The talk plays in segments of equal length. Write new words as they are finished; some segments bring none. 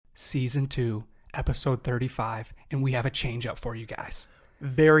Season 2, Episode 35, and we have a change up for you guys.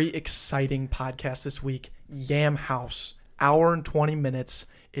 Very exciting podcast this week. Yam Haus, hour and 20 minutes.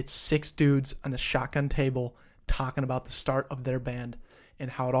 It's 6 dudes on a shotgun table talking about the start of their band and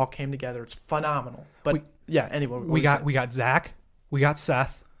how it all came together. It's phenomenal. But anyway. We got Zach, we got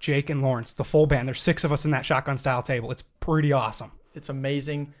Seth, Jake, and Lawrence, the full band. There's 6 of us in that shotgun style table. It's pretty awesome. It's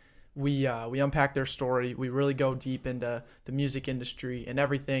amazing. We unpack their story. We really go deep into the music industry and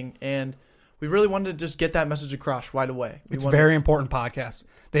everything, and we really wanted to just get that message across right away. It's a very important podcast.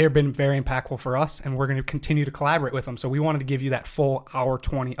 They have been very impactful for us, and we're going to continue to collaborate with them. So we wanted to give you that full hour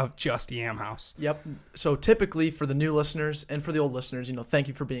 20 of just Yam Haus. Yep. So typically for the new listeners and for the old listeners, thank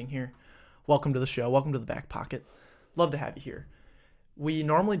you for being here. Welcome to the show. Welcome to the Back Pocket. Love to have you here. We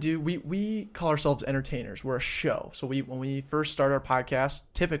normally do, we call ourselves entertainers. We're a show. So when we first start our podcast,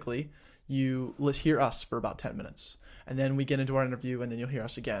 typically you hear us for about 10 minutes. And then we get into our interview, and then you'll hear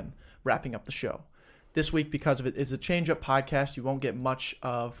us again, wrapping up the show. This week, because of it is a change-up podcast, you won't get much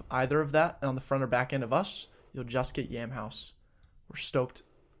of either of that on the front or back end of us. You'll just get Yam Haus. We're stoked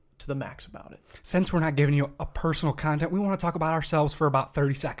to the max about it. Since we're not giving you a personal content, we want to talk about ourselves for about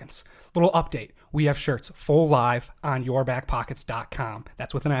 30 seconds. Little update. We have shirts full live on yourbackpockets.com.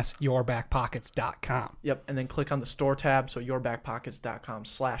 That's with an S, yourbackpockets.com. Yep, and then click on the store tab, so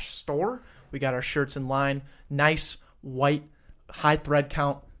yourbackpockets.com/store. We got our shirts in line. Nice, white, high thread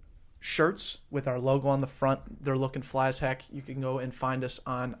count shirts with our logo on the front. They're looking fly as heck. You can go and find us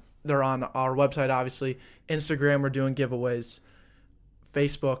they're on our website, obviously. Instagram, we're doing giveaways.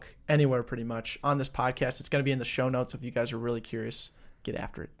 Facebook, anywhere pretty much. On this podcast, it's going to be in the show notes if you guys are really curious. Get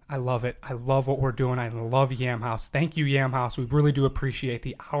after it. I love it. I love what we're doing. I love Yam Haus. Thank you, Yam Haus. We really do appreciate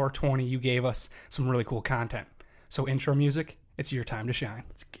the hour 20 you gave us. Some really cool content. So intro music, it's your time to shine.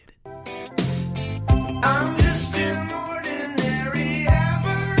 Let's get it. I'm just an ordinary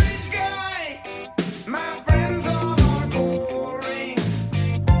average guy. My friends all are boring,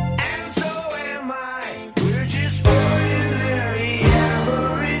 and so am I. We're just ordinary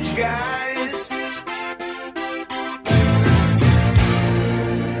average guys.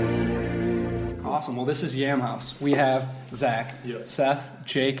 Awesome. Well, this is Yam Haus. We have Zach, Seth,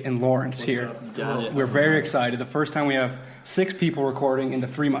 Jake, and Lawrence here. We're very excited. The first time we have 6 people recording into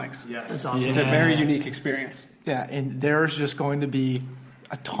 3 mics. Yes. That's awesome. It's a very unique experience. Yeah, and there's just going to be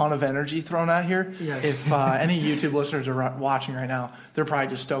a ton of energy thrown out here. Yes. If any YouTube listeners are watching right now, they're probably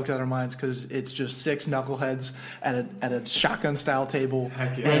just stoked out of their minds because it's just 6 knuckleheads at a shotgun-style table.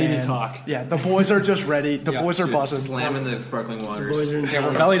 Heck yeah. Ready to talk. Yeah, the boys are just ready. The boys are buzzing. Slamming the sparkling waters.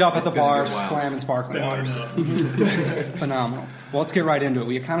 We're bellied up at the bar, be wild. slamming sparkling waters. Phenomenal. Well, let's get right into it.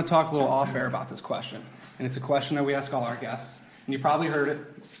 We kind of talked a little off-air about this question, and it's a question that we ask all our guests. And you probably heard it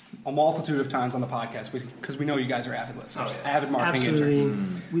a multitude of times on the podcast because we know you guys are avid listeners, avid marketing Absolutely.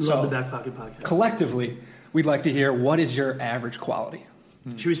 interns. We love the Back Pocket podcast. Collectively, we'd like to hear, what is your average quality?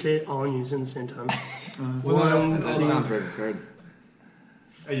 Should we say it all in unison at the same time? That sounds very good.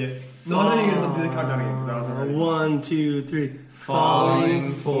 No, you can do the countdown again because I was already. 1, 2, 3.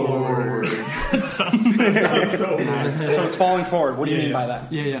 Falling forward. So So it's falling forward. What do you mean by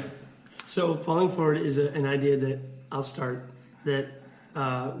that? Yeah. So falling forward is an idea that I'll start that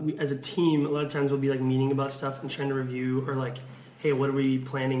we, as a team, a lot of times we'll be like meeting about stuff and trying to review or like, hey, what are we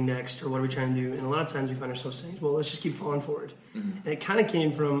planning next or what are we trying to do? And a lot of times we find ourselves saying, well, let's just keep falling forward. Mm-hmm. And it kind of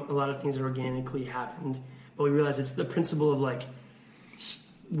came from a lot of things that organically happened, but we realized it's the principle of like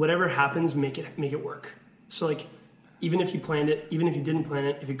whatever happens, make it work. So like even if you planned it, even if you didn't plan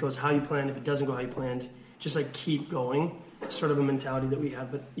it, if it goes how you planned, if it doesn't go how you planned, just like keep going. Sort of a mentality that we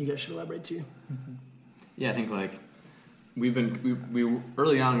have, but you guys should elaborate too. Mm-hmm. Yeah, I think like we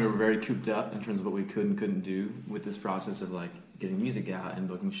early on we were very cooped up in terms of what we could and couldn't do with this process of like getting music out and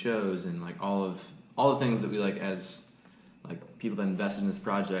booking shows and like all the things that we like as like people that invested in this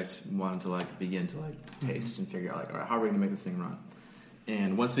project wanted to like begin to like taste and figure out like, all right, how are we gonna make this thing run?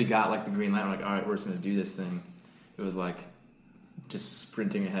 And once we got like the green light, we're like, all right, we're just gonna do this thing. It was like just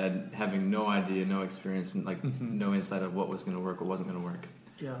sprinting ahead, having no idea, no experience, and like no insight of what was gonna work, what wasn't gonna work.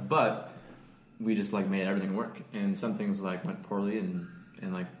 Yeah. But we just like made everything work, and some things like went poorly, and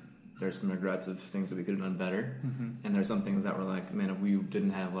like there's some regrets of things that we could have done better, and there's some things that were like, man, if we didn't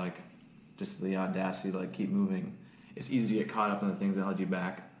have like just the audacity to like keep moving, it's easy to get caught up in the things that held you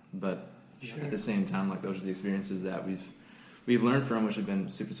back. But at the same time, like those are the experiences that we've learned from, which have been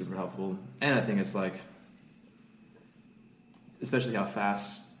super, super helpful. And I think it's like, especially how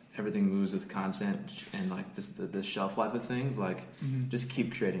fast everything moves with content and like just the shelf life of things, like just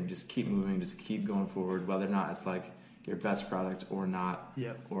keep creating, just keep moving, just keep going forward, whether or not it's like your best product or not,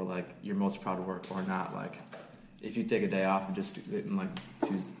 or like your most proud of work or not. Like if you take a day off and just like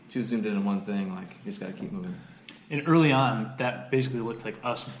too zoomed in on one thing, like you just got to keep moving. And early on, that basically looked like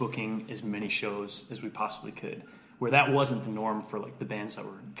us booking as many shows as we possibly could, where that wasn't the norm for like the bands that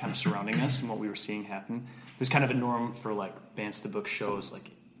were kind of surrounding us and what we were seeing happen. It was kind of a norm for like bands to book shows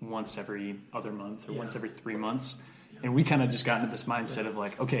like once every other month or once every 3 months. And we kind of just got into this mindset of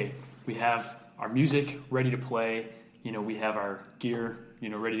like, okay, we have our music ready to play, we have our gear,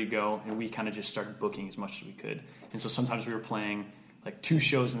 ready to go, and we kind of just started booking as much as we could. And so sometimes we were playing like 2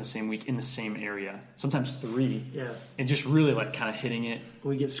 shows in the same week in the same area, sometimes 3, and just really like kind of hitting it.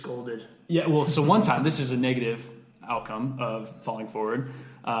 We get scolded. Yeah, well, so one time, this is a negative outcome of Falling Forward.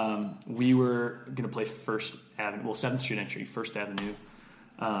 We were going to play 7th Street Entry, First Avenue,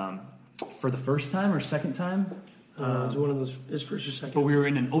 for the first time or second time. It was one of those, it's first or second. But we were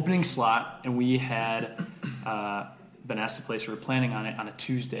in an opening slot, and we had been asked to play, so we were planning on it on a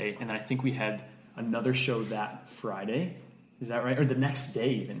Tuesday, and then I think we had another show that Friday. Is that right? Or the next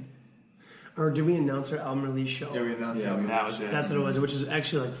day even. Or did we announce our album release show? Yeah, we announced that. That was it. That's what it was, which is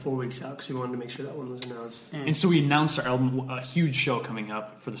actually like 4 weeks out because we wanted to make sure that one was announced. And so we announced our album, a huge show coming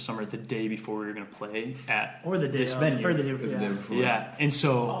up for the summer, the day before we were going to play at Or the day this of, venue. Or the day It was the day before. before. Yeah, and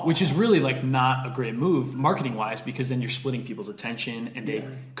so, which is really like not a great move marketing wise, because then you're splitting people's attention, and they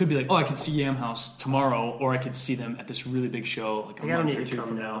could be like, oh, I could see Yam Haus tomorrow, or I could see them at this really big show like a I don't month need or to 2 come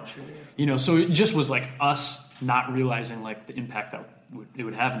from now. now. Sure, So it just was like us not realizing like the impact that it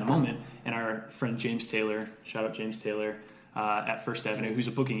would have in the moment. And our friend James Taylor, shout out James Taylor, at First Avenue, who's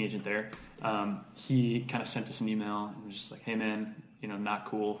a booking agent there, he kind of sent us an email and was just like, hey man, not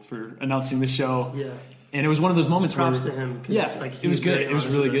cool for announcing the show. Yeah. And it was one of those moments Props where to him. 'Cause, yeah, like, it was good. It was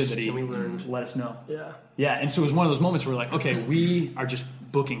really good that he and we learned. let us know. Yeah. Yeah, and so it was one of those moments where we're like, okay, we are just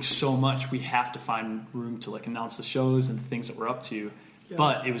booking so much, we have to find room to like announce the shows and the things that we're up to. Yeah.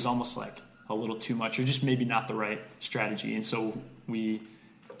 But it was almost like a little too much, or just maybe not the right strategy. And so we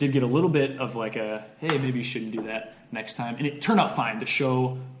did get a little bit of like a, hey, maybe you shouldn't do that next time. And it turned out fine. The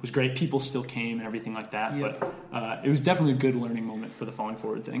show was great. People still came and everything like that. Yeah. But it was definitely a good learning moment for the Falling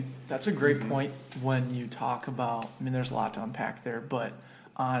Forward thing. That's a great point when you talk about, there's a lot to unpack there, but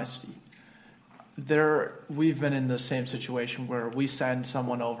honesty. We've been in the same situation where we send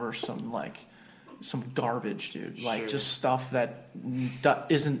someone over some garbage, dude. Like Sure. just stuff that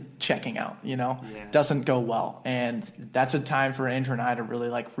isn't checking out, Yeah. Doesn't go well. And that's a time for Andrew and I to really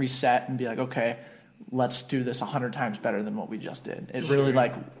like reset and be like, okay, let's do this 100 times better than what we just did. It really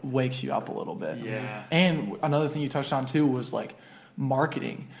like wakes you up a little bit. Yeah. And another thing you touched on too was like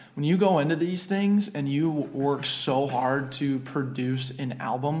marketing. When you go into these things and you work so hard to produce an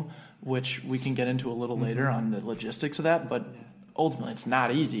album, which we can get into a little later on the logistics of that, but ultimately it's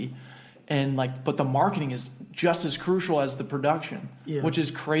not easy. And but the marketing is just as crucial as the production, which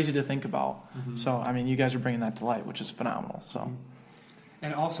is crazy to think about. So, you guys are bringing that to light, which is phenomenal. So,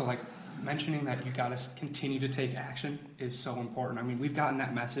 And also, mentioning that you got to continue to take action is so important. We've gotten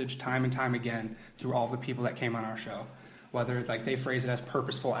that message time and time again through all the people that came on our show. Whether they phrase it as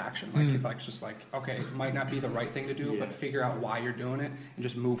purposeful action, okay, it might not be the right thing to do, but figure out why you're doing it and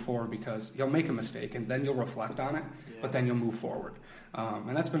just move forward, because you'll make a mistake and then you'll reflect on it, but then you'll move forward.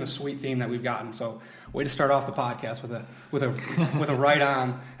 And that's been a sweet theme that we've gotten. So, way to start off the podcast with a right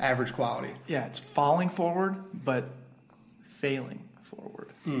on average quality. yeah, it's falling forward, but failing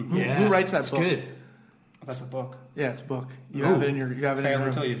forward. Yeah. Who writes that That's book? good. That's a book. Yeah, it's a book. You have it in your Fail room.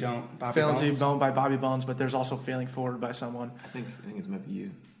 Until You Don't. Bobby Fail Until You Bones. Don't by Bobby Bones, but there's also Failing Forward by someone. I think it's maybe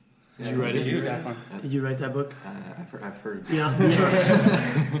you. Did you write it? You, Declan. Did you write that book? I've heard. Yeah.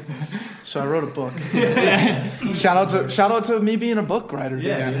 So I wrote a book. Shout out to me being a book writer.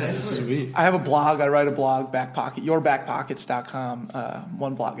 Dude. Sweet. I have a blog. I write a blog, Back Pocket, yourbackpockets.com.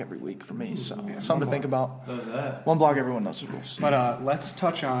 One blog every week for me. So something to think about. One blog, everyone knows the rules. But let's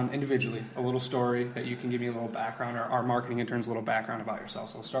touch on individually a little story that you can give me a little background, or our marketing interns a little background about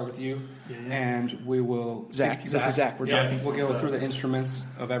yourself. So we'll start with you, and we will Zach. This is Zach. We're talking. We'll go through the instruments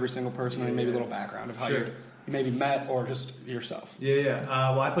of every single person and maybe a little background of how you maybe met or just yourself.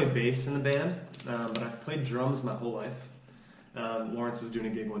 Well, I played bass in the band, but I've played drums my whole life. Lawrence was doing a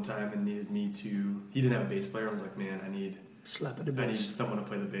gig one time and needed me to. He didn't have a bass player. I was like, man, I need someone to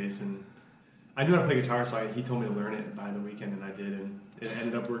play the bass, and I knew how to play guitar, so he told me to learn it by the weekend, and I did, and it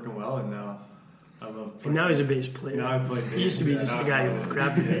ended up working well, and now I love. And now he's a bass player. Now I play bass. He used to be just now the guy I who play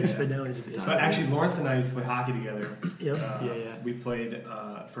grabbed the bass, but now he's a bass But player. actually, Lawrence and I used to play hockey together. Yep. We played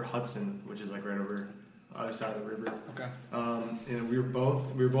for Hudson, which is like right over the other side of the river. Okay. And we were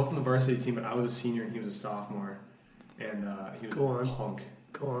both on the varsity team, but I was a senior and he was a sophomore, and he was Go a on. punk.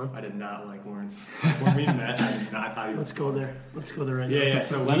 Go on. I did not like Lawrence. When we met, I thought he was. Let's go there. Let's go there right Yeah, now. yeah.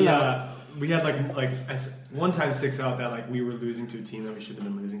 So we had one time sticks out that like we were losing to a team that we should have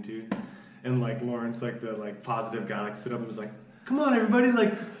been losing to, and like Lawrence, like the like positive guy, like stood up and was like, "Come on, everybody!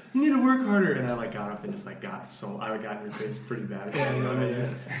 Like you need to work harder." And I like got up and just like I got in your face pretty bad.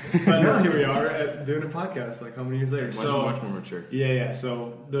 But now here we are doing a podcast. Like how many years later? Much more mature. Yeah.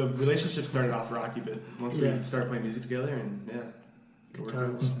 So the relationship started off rocky, but once we started playing music together, and Good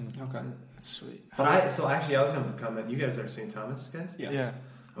times. Okay. That's sweet. But I was going to comment. You guys are St. Thomas guys? Yes. Yeah.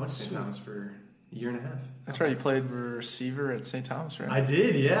 I went to St. Thomas for a year and a half. That's right. You played receiver at St. Thomas, right? I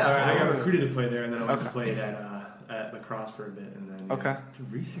did, yeah. I got recruited to play there, and then I went to Okay. play at lacrosse for a bit, and then Okay. to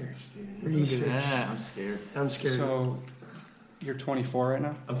research, dude. Research. Yeah, I'm scared. I'm scared. So you're 24 right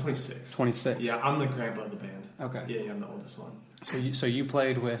now? I'm 26. 26. Yeah, I'm the grandpa of the band. Okay. Yeah, I'm the oldest one. So you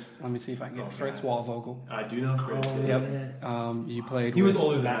played with, let me see if I can get Oh, Fritz God. Walvogel. I do know Chris. Oh, yeah. yeah. You played He was with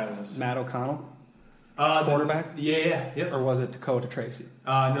older than I was. Matt O'Connell, The quarterback? Yep. or was it Dakota Tracy?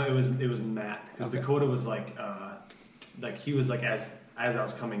 No, it was Matt because Okay. Dakota was like he was like as I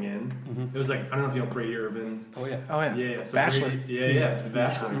was coming in. It was like I don't know if you know Brady Irvin. Oh, yeah. Oh yeah. Yeah. So Bachelor. Brady, the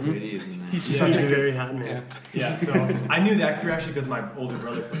Bachelor. Brady is in that. He's Yeah, such he's a a good. very hot man. Yeah, so I knew that crew actually because my older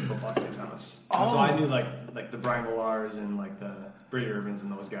brother played football at St. Thomas. So I knew like the Brian Villars and like the Brady Irvins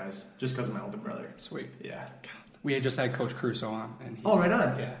and those guys just because of my older brother. Sweet. Yeah. We had just had Coach Crusoe on. And he, Right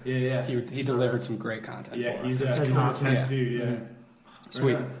on. Yeah. Yeah. He delivered some great content Yeah, for he's us. a awesome. intense Yeah. dude. Yeah.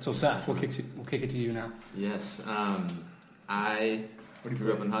 Sweet. Right on. So, Seth, we'll kick it to you now. Yes. I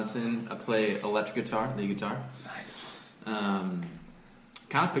grew up in Hudson. I play electric guitar, lead guitar. Nice.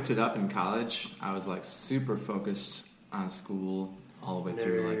 Kind of picked it up in college. I was like super focused on school all the way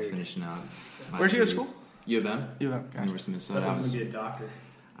through, like Nerd. finishing out. my Where'd you go to degree. school? U of M. You have. University of So Minnesota. I was gonna be a doctor.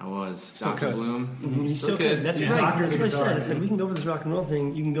 I was Still Dr. could. Bloom. You still could. That's Yeah, right. doctor That's what I guitar, said. I said man. we can go for this rock and roll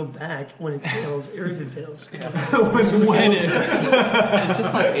thing. You can go back when it fails, or if it fails. When it It's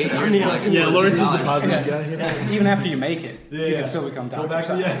just like 8 I'm years. the Like, optimist. Yeah, Lawrence is the $100. positive guy here. Yeah, even after you make it, Yeah, you yeah. can still become Go Dr. back.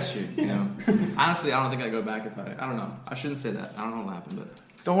 Seth. Yeah. Shoot, you know. Honestly, I don't think I'd go back if I don't know. I shouldn't say that. I don't know what happened,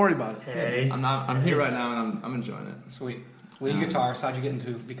 but Don't worry about it. Hey. I'm here right now and I'm enjoying it. Sweet. Lead guitarist, how'd you get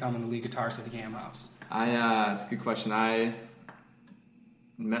into becoming the lead guitarist at the Yam House? It's a good question. I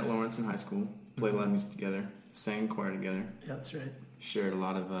met Lawrence in high school, played a lot of music together, sang choir together, Yeah, that's right. shared a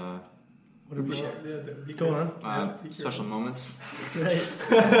lot of What did we share? Go on. special moments, That's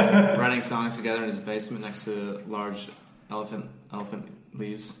right. writing songs together in his basement next to large elephant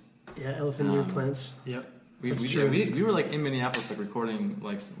leaves. Yeah, elephant ear plants. Yep. That's true. We were like in Minneapolis, like recording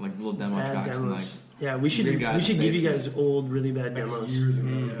like little demo Bad tracks and like demos. Yeah, we should weird guys give you basement. guys old, really bad demos. Years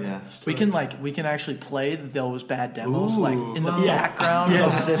ago. yeah. We can actually play those bad demos Ooh. like in the Yeah. background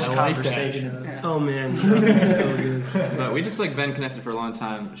Yes. of this I like that. conversation. Oh man, that was so good. But we just like been connected for a long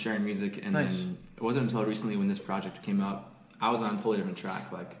time, sharing music, and Nice. then it wasn't until recently when this project came up, I was on a totally different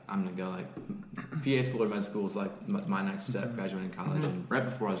track. Like I'm gonna go like PA school or med school is like my next step, graduating college. And right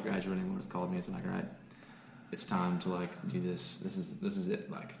before I was graduating, Lawrence called me and was like, "All right, it's time to like do this. This is it.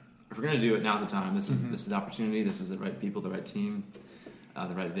 Like if we're gonna do it, now's the time. This is the opportunity. This is the right people, the right team,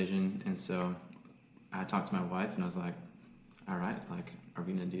 the right vision." And so I talked to my wife and I was like, "All right, like are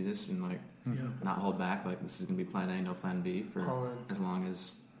we gonna do this and like not hold back? Like this is gonna be plan A, no plan B for All in. as long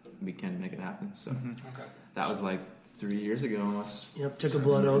as we can make it happen." So Okay. that was like 3 years ago almost. Yep, took a So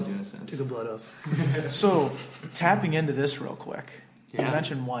blood it's oath. been doing it since. Took a blood oath. So tapping into this real quick. You Yeah.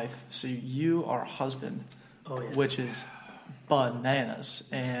 mentioned wife. So you are a husband, Oh yeah. which is bananas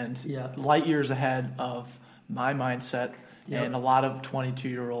and Yeah. light years ahead of my mindset Yep. and a lot of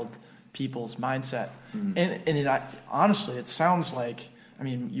 22-year-old people's mindset. Mm. And honestly, it sounds like, I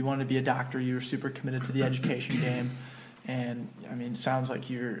mean, you wanted to be a doctor, you were super committed to the education game. And I mean, it sounds like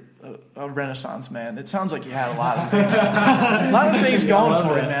you're a Renaissance man. It sounds like you had a lot of things, going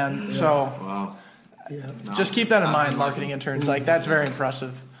for you, man. So Wow. Yeah. No, just keep that in I'm mind, lucky. marketing interns. Like, that's very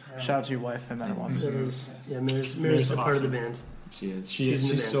impressive. Shout out to your wife. I met her once. That is. Yeah, Mary's Mary's a part of the awesome. band. She is. She's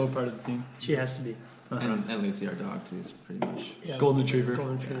in the so part of the team. She has to be. And Lucy, our dog, too, is pretty much. Yeah. Golden Retriever.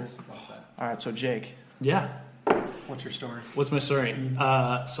 Golden Retriever. All right, so Jake. Yeah. What's your story? What's my story?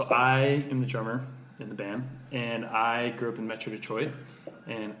 So I am the drummer in the band, and I grew up in Metro Detroit.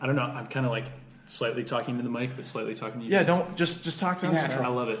 And I don't know, I'm kind of like slightly talking to the mic, but slightly talking to you. Yeah, guys. don't just talk to us. Yeah, man. I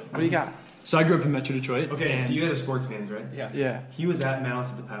love it. What do you got? So I grew up in Metro Detroit. Okay, and so you guys are sports fans, right? Yes. Yeah. He was at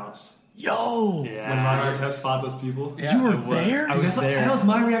Mouse at the Palace. Yo. Yeah. When Ron Artest fought those people. Yeah. You were I was. there? I was there. That was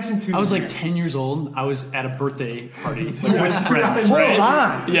my reaction too. I was like 10 years old. I was at a birthday party like, with friends. Hold right?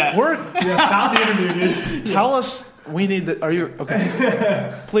 on. Yeah. We're yeah, stop the interview, dude. tell us. We need the. Are you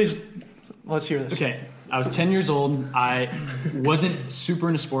okay? Please, let's hear this. Okay. I was 10 years old. I wasn't super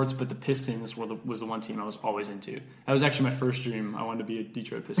into sports, but the Pistons was the one team I was always into. That was actually my first dream. I wanted to be a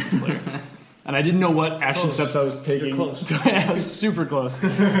Detroit Pistons player. And I didn't know what action steps I was taking. You're close. I was super close.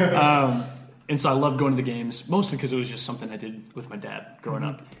 And so I loved going to the games, mostly because it was just something I did with my dad growing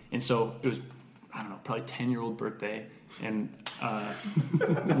up. And so it was, I don't know, probably 10-year-old birthday. And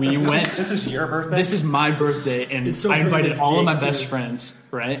we went. This is your birthday? This is my birthday, and It's so I invited perfect, all of my Jake, best too. friends,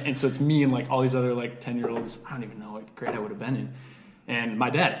 right? And so it's me and like all these other like 10-year-olds. I don't even know what grade I would have been in. And my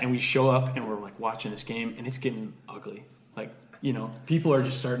dad, and we show up and we're like watching this game, and it's getting ugly. Like, you know, people are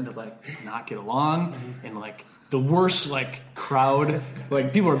just starting to like not get along, and like the worst like crowd,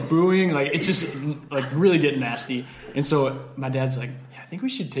 like people are booing, like it's just like really getting nasty. And so my dad's like, yeah, I think we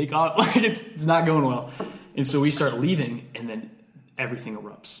should take off. Like it's not going well. And so we start leaving, and then everything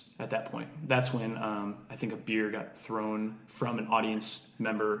erupts at that point. That's when I think a beer got thrown from an audience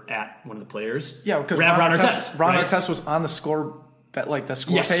member at one of the players. Yeah, because Ron Ron Artest, Artest right? was on the score, like the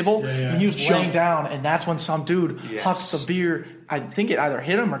score Yes. table, Yeah, yeah. and he was Jump. laying down, and that's when some dude Yes. huffs the beer. I think it either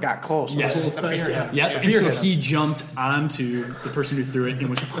hit him or got close. Yes. The beer hit him. Yeah, The and beer so hit him. he jumped onto the person who threw it and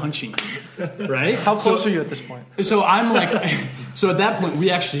was punching him, right? How close are you at this point? So I'm like, so at that point, we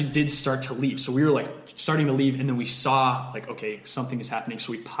actually did start to leave. So we were like starting to leave, and then we saw like, okay, something is happening.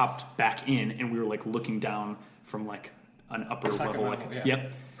 So we popped back in, and we were like looking down from like an upper Second level. level, Like, yeah.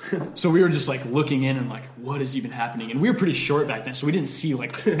 yep. So we were just like looking in and like, what is even happening? And we were pretty short back then, so we didn't see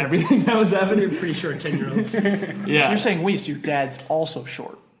like everything that was happening. You're pretty short 10-year-olds. Yeah. So you're saying Weiss, your dad's also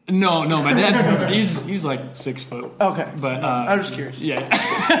short. No, my dad's he's like 6 foot. Okay. But I'm just curious.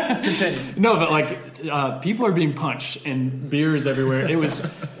 Yeah. Continue. No, but like people are being punched and beer is everywhere. It was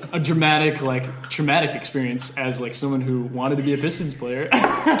a dramatic, like traumatic experience as like someone who wanted to be a Pistons player.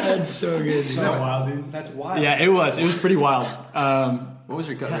 That's so good. Isn't that wild, dude? That's wild. Yeah, it was pretty wild. What was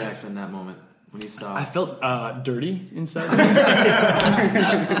your gut reaction in that moment when you saw? I felt dirty inside.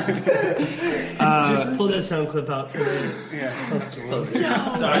 Just pull that sound clip out for later.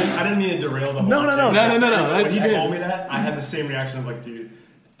 Sorry, I didn't mean to derail the whole No. No. When That's he good. told me that, I had the same reaction of like, dude,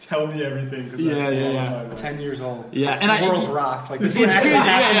 tell me everything. 'Cause Yeah, that yeah, blows yeah. my mind. 10 years old. Yeah, and the world's rocked. Like this would It's actually crazy,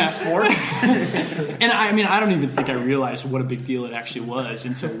 happen yeah. in sports. And I mean, I don't even think I realized what a big deal it actually was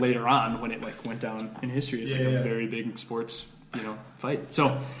until later on when it like went down in history as like a very big sports, fight.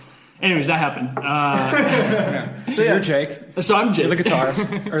 So, anyways, that happened. So you're Jake, So I'm Jake. the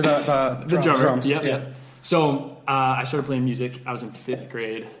guitarist, or the drummer. drums. Yep. So I started playing music. I was in 5th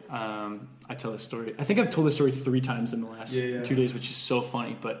grade. I tell this story. I think I've told this story 3 times in the last 2 days, which is so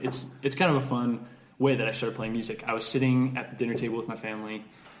funny. But it's kind of a fun way that I started playing music. I was sitting at the dinner table with my family.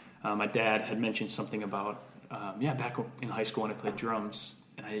 My dad had mentioned something about back in high school when I played drums,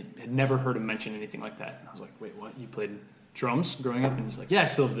 and I had never heard him mention anything like that. And I was like, "Wait, what? You played drums growing up?" And he's like, "Yeah, I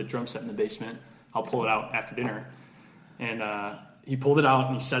still have the drum set in the basement. I'll pull it out after dinner." And he pulled it out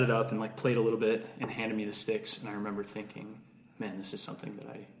and he set it up and like played a little bit and handed me the sticks. And I remember thinking, man, this is something that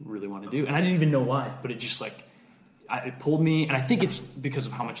I really want to do. And I didn't even know why, but it just like, it pulled me. And I think it's because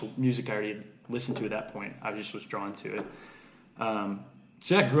of how much music I already had listened to at that point. I just was drawn to it.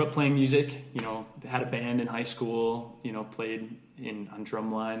 So I grew up playing music, had a band in high school, played on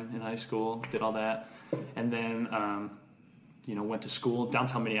drumline in high school, did all that. And then, went to school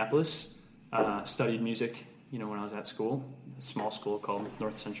downtown Minneapolis, studied music, when I was at school, a small school called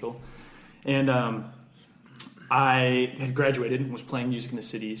North Central. And I had graduated and was playing music in the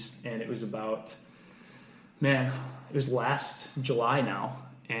cities, and it was it was last July now,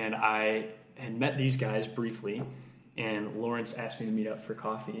 and I had met these guys briefly, and Lawrence asked me to meet up for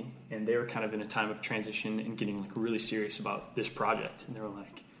coffee, and they were kind of in a time of transition and getting like really serious about this project, and they were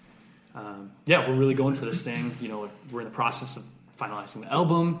like, we're really going for this thing, we're in the process of finalizing the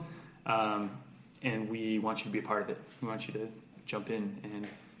album, and we want you to be a part of it. We want you to jump in and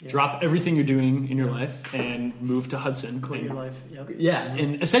drop everything you're doing in your life and move to Hudson. Quit your life. Yep. Yeah,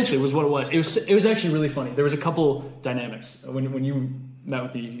 and essentially was what it was. It was actually really funny. There was a couple dynamics. When you met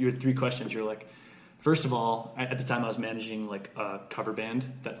with me, you had 3 questions. You're like, first of all, at the time I was managing like a cover band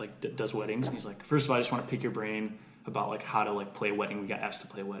that like does weddings. And he's like, first of all, I just want to pick your brain about like how to like play a wedding. We got asked to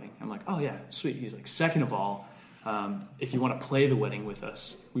play a wedding. I'm like, oh yeah, sweet. He's like, second of all, if you want to play the wedding with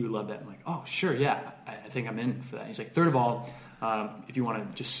us, we would love that. I'm like, oh sure, yeah, I think I'm in for that. He's like, third of all, if you want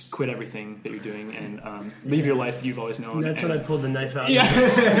to just quit everything that you're doing and leave your life you've always known. And that's when I pulled the knife out. Yeah.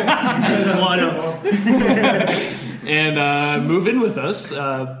 One And move in with us.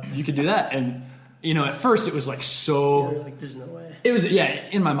 You could do that. And at first it was like so. You're like, there's no way. It was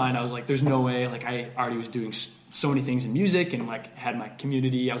in my mind I was like, there's no way. Like I already was doing so many things in music and like had my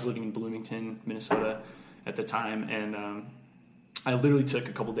community. I was living in Bloomington, Minnesota at the time, and I literally took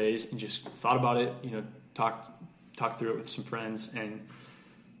a couple days and just thought about it, talked through it with some friends, and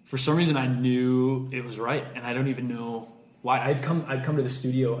for some reason I knew it was right, and I don't even know why. I'd come to the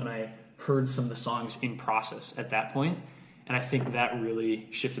studio and I heard some of the songs in process at that point, and I think that really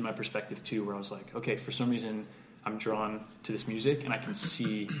shifted my perspective too, where I was like, okay, for some reason I'm drawn to this music and I can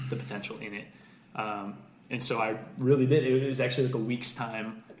see the potential in it. And so I really did. It was actually like a week's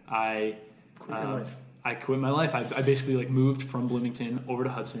time. I quit my life. I basically like moved from Bloomington over to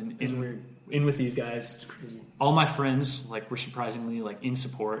Hudson in with these guys. It's crazy. All my friends like were surprisingly like in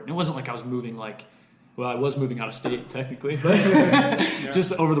support. And it wasn't like I was moving I was moving out of state technically, but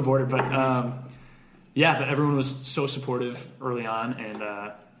just over the border. But but everyone was so supportive early on, and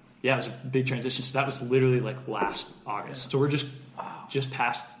it was a big transition. So that was literally like last August. So we're just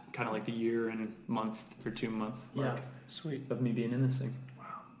past kind of like the year and month or 2 month mark Sweet. of me being in this thing. Wow.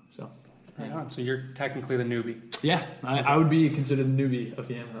 So. Right on. So you're technically the newbie. Yeah, I would be considered the newbie of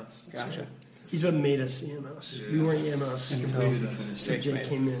the Yam Haus. Gotcha. He's what made us Yam Haus. Yeah. We weren't Yam Haus Until Jake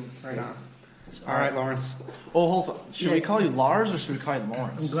came in. Right on. So, All right, Lawrence. Oh, hold on. Should we call you Lars or should we call you I'm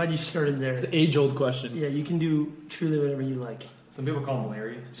Lawrence? glad you started there. It's the age-old question. Yeah, you can do truly whatever you like. Some people call him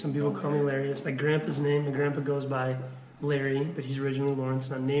Larry. Some people call me Larry. It's my grandpa's name. My grandpa goes by Larry, but he's originally Lawrence,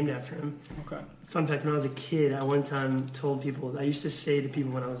 and I'm named after him. Okay. Fun fact, when I was a kid, I one time told people, I used to say to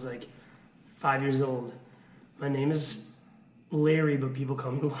people when I was like 5 years old, my name is Larry, but people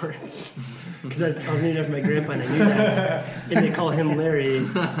call me Lawrence. Because I was named after my grandpa, and I knew that. And they call him Larry.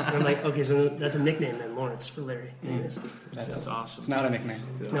 And I'm like, okay, so that's a nickname then, Lawrence for Larry. Anyways. That's awesome. It's not a nickname.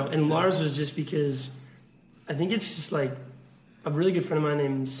 No, and Lars was just because I think it's just like a really good friend of mine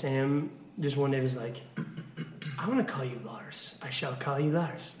named Sam just one day was like, I want to call you Lars. I shall call you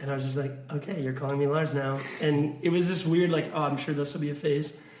Lars. And I was just like, okay, you're calling me Lars now. And it was this weird, like, oh, I'm sure this will be a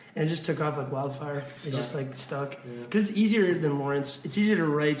phase. And it just took off like wildfire. It just like stuck. Because it's easier than Lawrence. It's easier to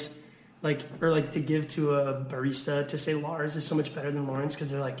write, or to give to a barista to say Lars is so much better than Lawrence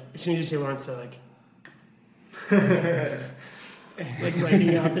because they're like, as soon as you say Lawrence, they're like, like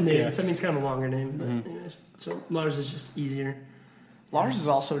writing out the name. Yeah. So, I mean, it's kind of a longer name. But anyways, so Lars is just easier. Lars is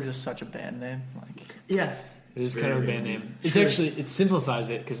also just such a band name. Like, Yeah, It is kind of a band name. It's Sure. actually, it simplifies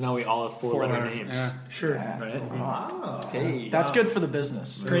it because now we all have four-letter names. Yeah. sure. Right? Wow. Hey. that's good for the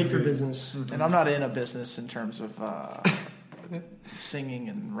business. Great for business. And I'm not in a business in terms of singing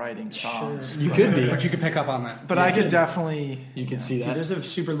and writing songs. You could be. But you could pick up on that. But I could definitely. You can see Dude, that. there's a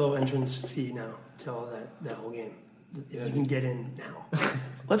super low entrance fee now to all that whole game. If you can get in now.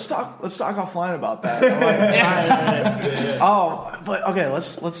 Let's talk offline about that. Oh, but okay,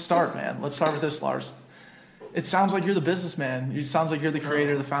 let's start, man. Let's start with this, Lars. It sounds like you're the businessman. It sounds like you're the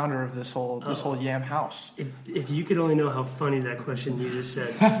creator, the founder of this whole Yam Haus. If you could only know how funny that question you just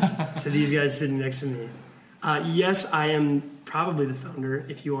said to these guys sitting next to me. Yes, I am probably the founder,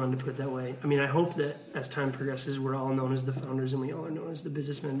 if you wanted to put it that way. I mean, I hope that as time progresses, we're all known as the founders and we all are known as the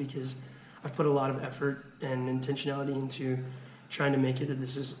businessmen because I've put a lot of effort and intentionality into trying to make it that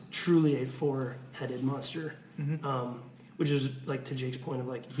this is truly a four-headed monster. Which is like to Jake's point of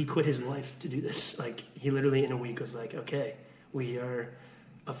like he quit his life to do this. Like he literally in a week was like, okay, we are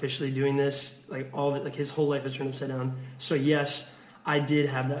officially doing this. Like all of it, like his whole life is turned upside down. So yes, I did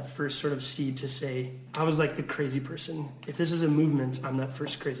have that first sort of seed to say I was like the crazy person. If this is a movement, I'm that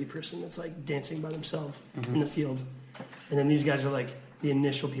first crazy person that's like dancing by themselves in the field. And then these guys are like the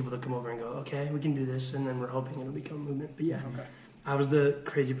initial people that come over and go, okay, we can do this, and then we're hoping it'll become a movement. But yeah, I was the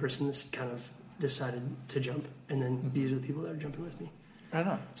crazy person that's kind of decided to jump, and then these are the people that are jumping with me. Right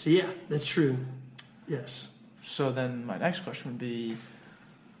on. So yeah, that's true. Yes. So then my next question would be,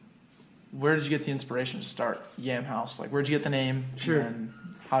 where did you get the inspiration to start Yam Haus? Like, where'd you get the name? Sure. And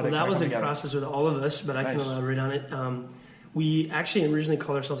how did Well, it that was come a together? process with all of us, but I can Nice. elaborate on it. We actually originally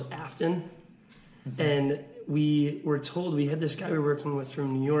called ourselves Afton, and we were told we had this guy we were working with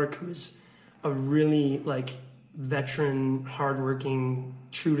from New York who was a really like veteran, hardworking,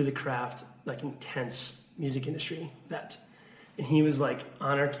 true to the craft, like intense music industry vet, and he was like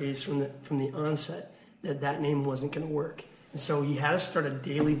on our case from the onset that name wasn't going to work, and so he had us start a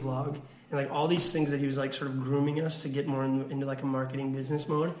daily vlog and like all these things that he was like sort of grooming us to get more into like a marketing business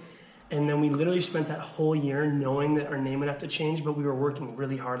mode. And then we literally spent that whole year knowing that our name would have to change, but we were working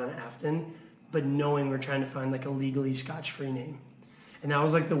really hard on Afton, but knowing we we're trying to find like a legally Scotch-free name. And that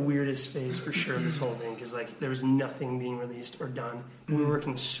was like the weirdest phase for sure of this whole thing, because like there was nothing being released or done. We were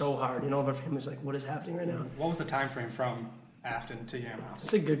working so hard, and all of our families like, what is happening right now? What was the time frame from Afton to Yam Haus?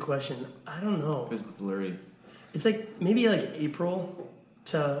 That's a good question. I don't know. It was blurry. It's like maybe like April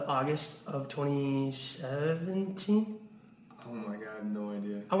to August of 2017. Oh my god, I have no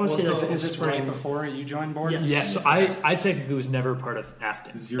idea. I want to say Is that's this right before you joined board? Yes. Yeah, so I technically was never part of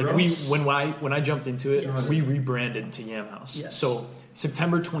Afton. Zero? Like when I jumped into it, Yes. we rebranded to Yam House. Yes. So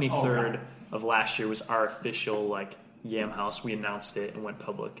September 23rd of last year was our official like Yam House. We announced it and went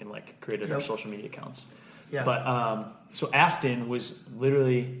public and like created our Yep. social media accounts. Yeah. But so Afton was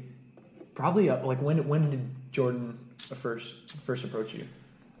literally probably like when did Jordan first approach you?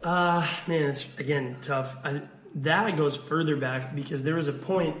 Man, it's again tough. That goes further back because there was a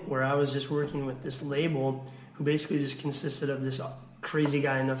point where I was just working with this label who basically just consisted of this crazy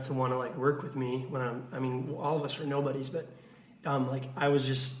guy enough to want to like work with me when all of us are nobodies, but like I was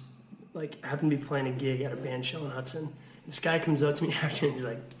just like happened to be playing a gig at a band show in Hudson. This guy comes up to me after and he's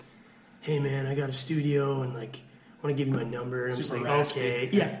like, "Hey man, I got a studio and like I want to give you my number." And I'm just Super like, raspy. "Okay,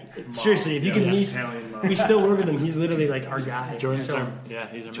 yeah, seriously, if you can meet." Italian mom. We still work with him. He's literally like our guy. Jordan's So-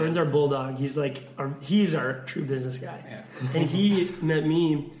 he's our Jordan's our bulldog. He's like he's our true business guy. Yeah. And he met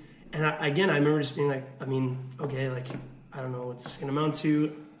me, and I remember just being like, okay, like I don't know what this is gonna amount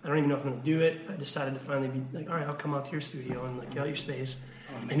to. I don't even know if I'm gonna do it. I decided to finally be like, all right, I'll come out to your studio and like get out your space.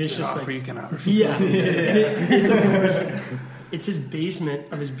 And it's just like, you cannot refuse. yeah, and it's of course, it's his basement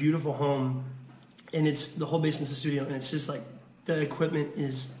of his beautiful home, and it's the whole basement's the studio, and it's just like the equipment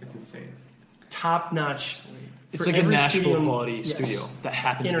is It's insane. top notch. It's For like a every Nashville studio- quality yes. studio that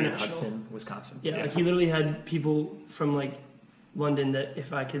happens to be in International. Hudson, Wisconsin. Yeah, like he literally had people from like London that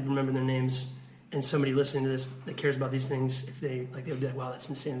if I could remember their names and somebody listening to this that cares about these things, if they would be like, wow, that's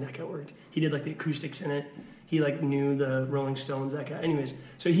insane that guy worked. He did like the acoustics in it. He like knew the Rolling Stones, that guy. Anyways,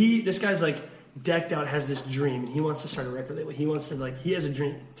 so this guy's like decked out, has this dream, and he wants to start a record label. He wants to he has a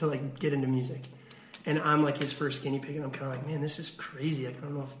dream to like get into music. And I'm like his first guinea pig, and I'm kind of like, man, this is crazy. Like, I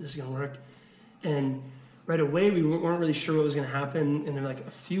don't know if this is gonna work. And right away, we weren't really sure what was gonna happen. And then like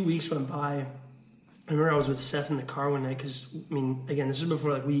a few weeks went by. I remember I was with Seth in the car one night because, again, this is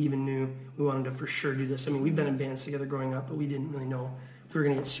before like we even knew we wanted to for sure do this. We've been in bands together growing up, but we didn't really know if we were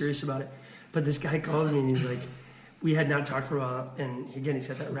gonna get serious about it. But this guy calls me and he's like, we had not talked for a while, and again, he's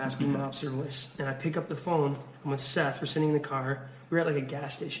got that raspy mobster voice. And I pick up the phone. I'm with Seth. We're sitting in the car. We're at like a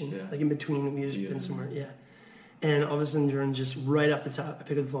gas station, like in between. We just been somewhere, And all of a sudden, Jordan just right off the top, I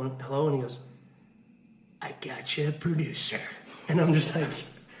pick up the phone. Hello, and he goes, "I got you a producer." And I'm just like,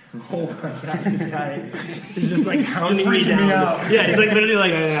 oh my god, this guy is just like hounding me down. Yeah, he's like literally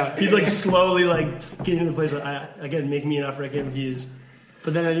like, he's like slowly like getting to the place. Again, making me an offer I can't refuse.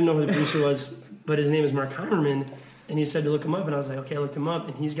 But then I didn't know who the producer was, but his name is Mark Heimerman, and he said to look him up, and I was like, okay, I looked him up,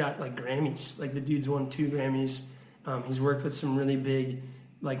 and he's got like Grammys. Like the dude's won 2 Grammys. He's worked with some really big,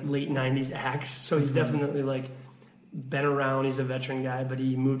 like late '90s acts, so he's definitely like been around. He's a veteran guy, but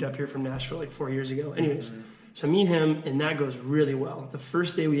he moved up here from Nashville like 4 years ago. Anyways, so I meet him, and that goes really well. The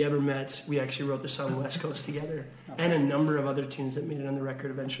first day we ever met, we actually wrote the song West Coast together, and a number of other tunes that made it on the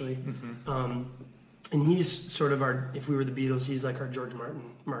record eventually. And he's sort of if we were the Beatles, he's like our George Martin,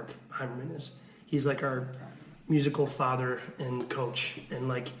 Mark Heimerman is. He's like our musical father and coach, and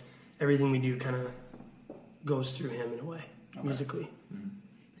like everything we do kind of goes through him in a way, musically.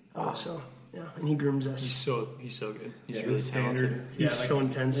 So, yeah, and he grooms us. He's so good. He's Yeah, really standard. talented. He's so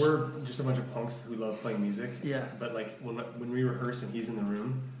intense. We're just a bunch of punks who love playing music. Yeah. But like when we rehearse and he's in the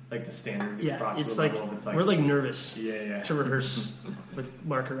room, like the standard gets Yeah, brought to it's a like, level of it's like we're like nervous yeah. to rehearse with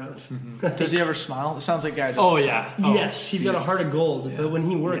Mark around. Does he ever smile? It sounds like a guy. Oh yeah. Oh, Yes, he's got a heart of gold, but when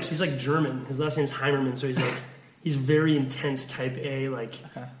he works, he's like German. His last name's Heimerman, so he's like, he's very intense, type A. Like,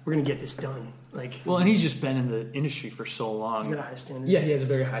 we're gonna get this done. Like, Well, and he's just been in the industry for so long. he's got a high standard. Yeah, he has a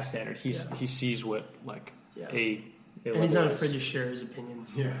very high standard. He sees what like Yeah. and he's not afraid to share his opinion.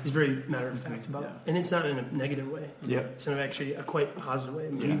 Yeah. He's very matter of fact about it, and it's not in a negative way. Yeah. It's in actually a quite positive way.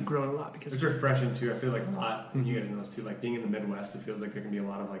 We've grown a lot because It's refreshing too. I feel like a lot, and you guys know this too. Like being in the Midwest, it feels like there can be a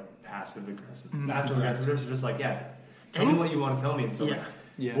lot of like passive aggressive. Passive aggressiveness is just like, tell me what you want to tell me, and so like,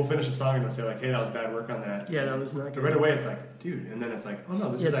 we'll finish a song and they'll say like, hey, that was bad work on that. Yeah, that was not But good. right away, it's like, dude, and then it's like, oh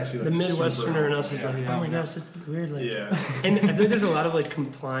no, this is actually like the super Midwesterner in us helpful. is like, oh my gosh, this is weird. Like, Yeah. and I think there's a lot of like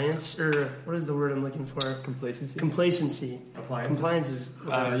compliance, or what is the word I'm looking for? complacency. Complacency. Appliances. Compliance is.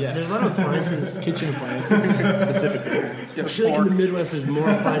 Yeah. There's a lot of appliances. Kitchen appliances specifically. I feel like in the Midwest there's more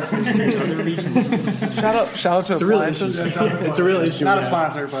appliances than other regions. Shout out to appliances. It's a real issue. Not a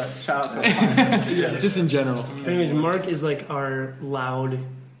sponsor, but shout out to appliances. Just in general. Anyways, Mark is like our loud,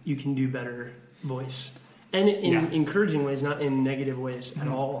 you can do better voice. And in encouraging ways, not in negative ways at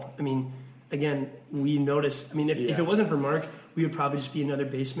all. I mean, again, we noticed, if it wasn't for Mark, we would probably just be another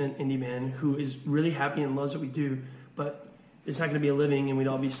basement indie band who is really happy and loves what we do, but it's not going to be a living and we'd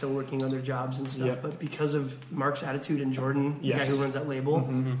all be still working other jobs and stuff. Yep. But because of Mark's attitude and Jordan, the guy who runs that label,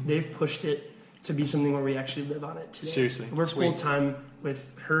 they've pushed it to be something where we actually live on it today. Seriously. We're Sweet. full time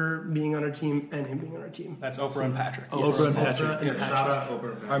with her being on our team and him being on our team. That's Oprah and Patrick. Oprah and Patrick. Oprah and Yeah, shout out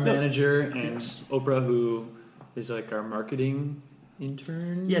Oprah. Our manager and Yes. Oprah, who is like our marketing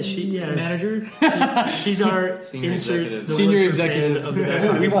intern. Manager. She's our Senior insert executive. the Senior word for executive. fan of the Back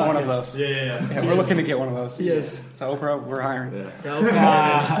We Pocket want one of podcast. those. Yeah. We're looking to get one of those. Yes. So Oprah, we're hiring. Yeah. Yeah,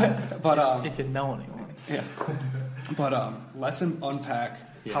 Oprah. But If you know anyone. yeah. But let's unpack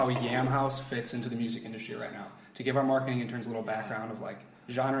how Yam Haus fits into the music industry right now. To give our marketing interns a little background of like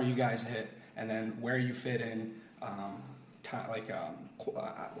genre you guys hit, and then where you fit in.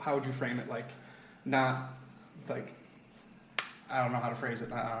 How would you frame it? Like, not like. I don't know how to phrase it.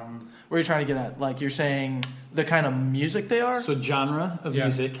 Where are you trying to get at? Like you're saying the kind of music they are? So genre of Yeah.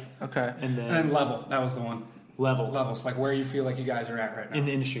 music, Okay. and then And then level. That was the one. level Levels. Like where you feel like you guys are at right now. in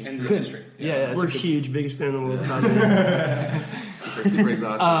the industry. In the Good. industry. Yeah, Yes. that's We're a good- huge, biggest band in the world. Probably. Super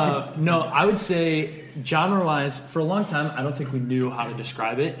exhausting. No, I would say genre-wise, for a long time, I don't think we knew how to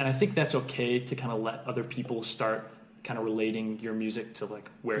describe it, and I think that's okay to kind of let other people start kind of relating your music to like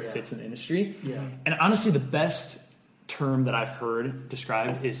where it Yeah. fits in the industry. Yeah. And honestly, the best term that I've heard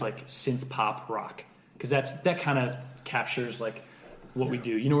described is like synth pop rock, because that kind of captures like what we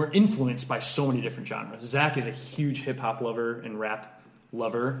do. You know, we're influenced by so many different genres. Zach is a huge hip hop lover and rap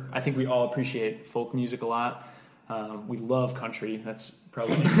lover. I think we all appreciate folk music a lot. We love country. That's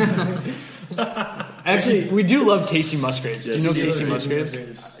probably actually we do love Casey Musgraves. Do you know Casey Musgraves?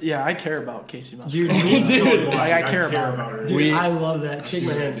 Yeah, I care about Casey Musgraves. Dude, me Dude, Like, I care about her. her. Dude, We- I love that. Shake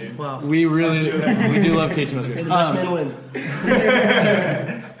my hand. Wow. We do love Casey May Musgraves. the best man win.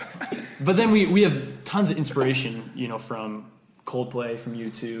 But then we have tons of inspiration, you know, from Coldplay, from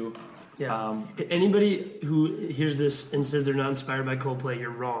U2. Yeah. Anybody who hears this and says they're not inspired by Coldplay, you're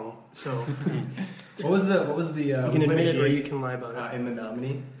wrong. So What was the? you can we played admit a it or gig, you can lie about it. in the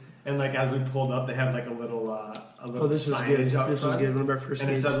nominee, and like as we pulled up, they had like a little Oh, this was good. signage out This was front, good. One of our first and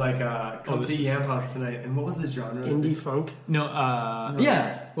it gigs. said like come this see is- Yam Haus tonight. And what was the genre? Indie funk. No,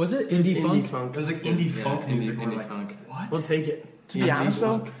 yeah, was it indie Indie funk? It was like indie Yeah, funk music. We're indie like, funk. what? We'll take it. To be honest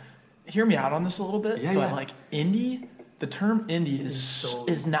though, hear me out on this a little bit. Yeah, but yeah. like indie, the term indie so-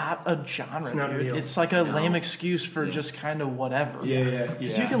 is not a genre. It's not dude. real. It's like a No. lame excuse for just kind of whatever. Yeah.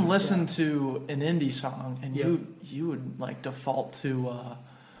 Because Yeah. you can listen to an indie song and Yeah. you would like default to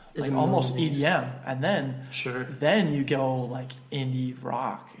It's like a almost million things. EDM, and Sure. then you go like indie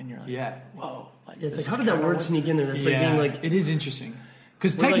rock, and you're like, Yeah. whoa, like Yeah, it's this like, how is did that kinda word what- sneak in there? It's like Yeah, being like, it is interesting.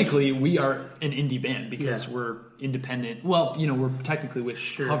 Because We're like- technically, we are an indie band because Yeah. we're independent. Well, you know, we're technically with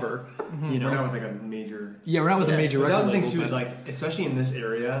Hover. You know, We're not with like a major. yeah, we're not with a Yeah. major But record that was the thing label, too, is but- like, especially in this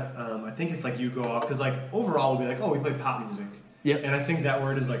area, I think if like you go up, because like overall we'll be like, oh, we play pop music. Yep. And I think that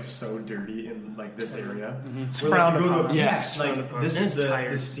word is like so dirty in like this area. It's Where, like, frowned you go to upon. a- Yes. like Frowned upon. this And is it's the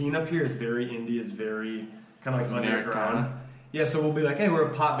tired. scene up here is very indie, is very kind of like Americana. underground. Yeah, so we'll be like, hey, we're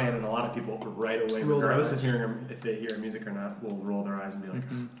a pop band, and a lot of people right away, Roll their regardless of eyes. hearing if they hear our music or not, will roll their eyes and be like,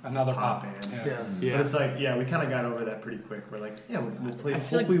 Another pop pop. band. Yeah. yeah. Yeah. But it's like, yeah, we kind of got over that pretty quick. We're like, yeah, we'll play. I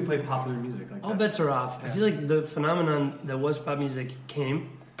feel Hopefully, we play popular music. Like All that's- bets are off. I feel like the phenomenon that was pop music came,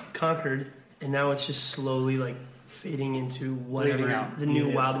 conquered, and now it's just slowly like fading into whatever Bleeding out. the new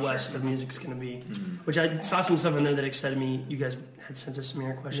Yeah, Wild for West sure. of music's going to be. Which I saw some stuff in there that excited me. You guys had sent us some of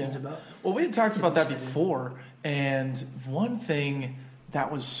your questions Yeah. about. Well, we had talked about that before, and one thing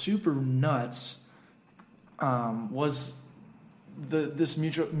that was super nuts was this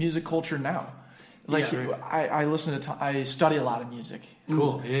music culture now. Like Yeah. I listen to I study a lot of music.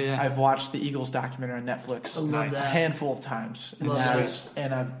 Cool. Yeah, yeah. I've watched the Eagles documentary on Netflix I love Nice. a that. handful of times, and,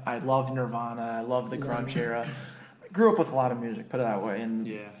 Love I love Nirvana. I love the Love grunge era. I grew up with a lot of music, put it that way. And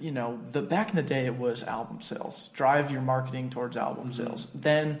Yeah. you know, the back in the day, it was album sales. Drive your marketing towards album sales.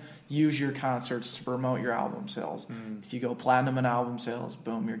 Then use your concerts to promote your album sales. If you go platinum in album sales,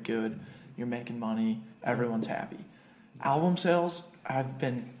 boom, you're good. You're making money. Everyone's happy. Album sales have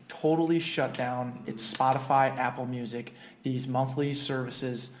been totally shut down. It's Spotify, Apple Music, these monthly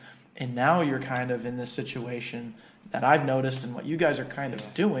services. And now you're kind of in this situation that I've noticed and what you guys are kind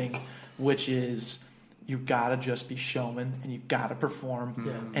of doing, which is you've got to just be showman and you've got to perform.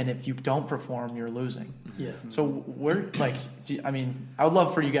 Yeah. And if you don't perform, you're losing. Yeah. So we're like, I would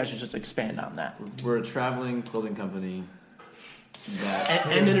love for you guys to just expand on that. We're a traveling clothing company that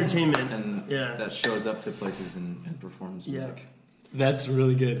And entertainment. and Yeah. that shows up to places and performs Yeah. music. That's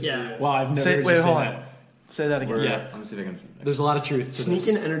really good. Yeah. Wow, I've never Say, heard wait, you say hold that. on. Say that again. We're, Yeah. Let me see if I can. There's a lot of truth to Sneak this.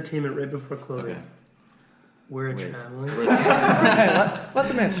 in entertainment right before clothing. Okay. We're a Wait. traveling. Let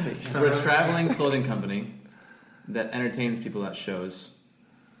the man speak. We're a traveling clothing company that entertains people at shows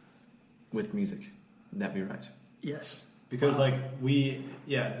with music that we write. Yes. Because like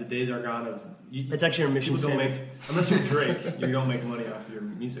the days are gone of It's actually our mission people don't statement. unless you're Drake, you don't make money off your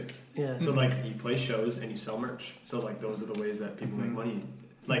music. Yeah. So like you play shows and you sell merch. So like those are the ways that people make money.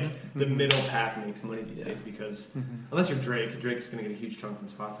 Like the middle pack makes money these days because unless you're Drake's going to get a huge chunk from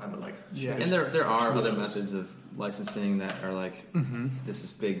Spotify. But like And there are other methods of licensing that are like this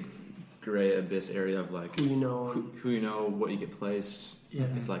is big gray abyss area of like Who you know. who you know, what you get placed. Yeah.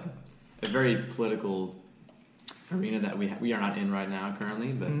 It's like a very political arena that we are not in right now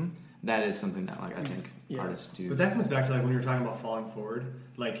currently, but that is something that like I think artists do. But that comes back to like when you were talking about falling forward,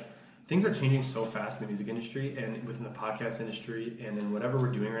 like things are changing so fast in the music industry and within the podcast industry and in whatever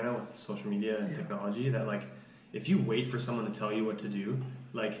we're doing right now with social media and technology that like if you wait for someone to tell you what to do,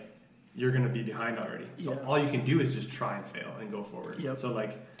 like you're going to be behind already. So all you can do is just try and fail and go forward. Yep. So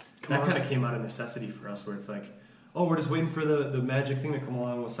like that kind of came out of necessity for us where it's like, oh, we're just waiting for the magic thing to come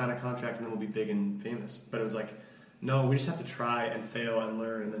along, we'll sign a contract and then we'll be big and famous. But it was like, no, we just have to try and fail and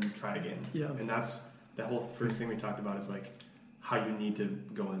learn and then try again. Yeah. And that's the whole first thing we talked about is like how you need to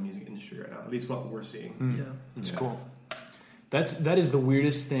go in the music industry right now. At least what we're seeing. Yeah. It's cool. That is the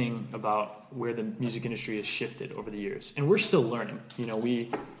weirdest thing about where the music industry has shifted over the years, and we're still learning. You know,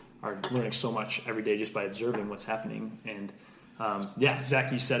 we are learning so much every day just by observing what's happening. And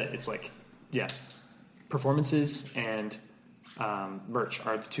Zach, you said it. It's like, performances and merch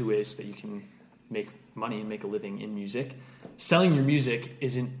are the two ways that you can make money and make a living in music. Selling your music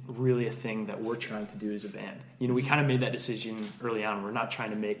isn't really a thing that we're trying to do as a band. You know, we kind of made that decision early on. We're not trying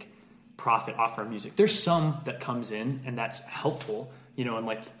to make profit off our music. There's some that comes in and that's helpful, you know, and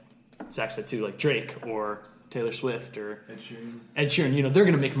like Zach said too, like Drake or Taylor Swift or Ed Sheeran, you know, they're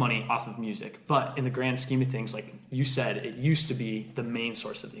going to make money off of music. But in the grand scheme of things, like you said, it used to be the main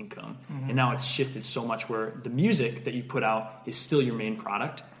source of income. And now it's shifted so much where the music that you put out is still your main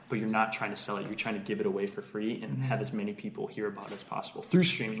product, but you're not trying to sell it. You're trying to give it away for free and have as many people hear about it as possible through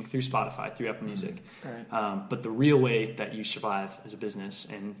streaming, through Spotify, through Apple Music. Right. But the real way that you survive as a business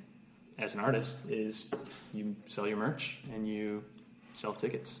and as an artist is you sell your merch and you sell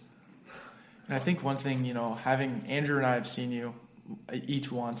tickets. And I think one thing, you know, having Andrew and I have seen you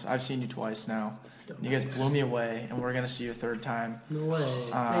each once. I've seen you twice now. You guys blew me away, and we're going to see you a third time. No way.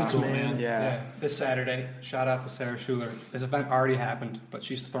 Thanks, man. Yeah. This Saturday, shout out to Sarah Schuler. This event already happened, but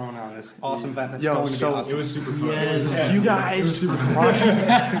she's throwing on this awesome event that's going to be awesome. It was super fun. Yes. You guys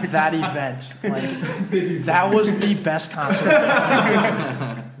crushed that event. Like, that was the best concert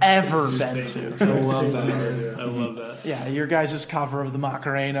I've ever been to. I love that. I love that. Yeah, your guys' cover of the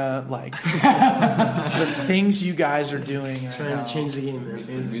Macarena, like the things you guys are doing right Trying now. to change the game, man.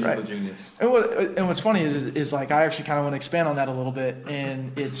 Musical Right. genius. And what's funny is like I actually kind of want to expand on that a little bit,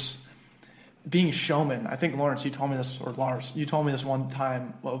 and it's being a showman. I think Lawrence, you told me this, or Lars, you told me this one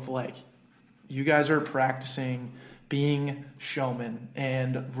time of like you guys are practicing being showmen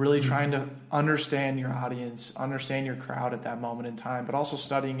and really trying to understand your audience, understand your crowd at that moment in time, but also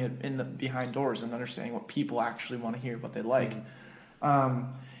studying it in the behind doors and understanding what people actually want to hear, what they like.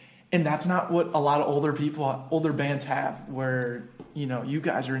 And that's not what a lot of older bands have, where, you know, you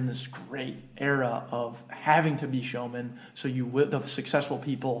guys are in this great era of having to be showmen. So the successful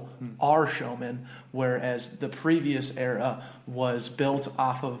people are showmen, whereas the previous era was built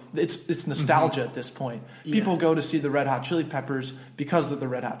off of, it's nostalgia at this point. Yeah. People go to see the Red Hot Chili Peppers because of the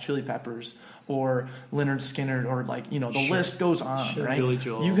Red Hot Chili Peppers, or Lynyrd Skynyrd, or like, you know, the list goes on, right? Billy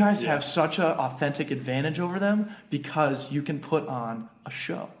Joel. You guys have such an authentic advantage over them because you can put on a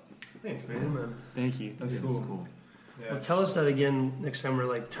show. Thanks, Yeah, man. man. Thank you. That's cool. Yeah. Well, tell us that again next time we're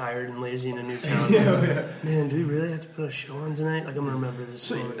like tired and lazy in a new town. Man, do we really have to put a show on tonight? Like, I'm gonna remember this.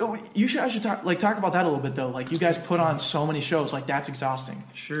 So moment. I should talk about that a little bit though. Like, you guys put on so many shows, like that's exhausting.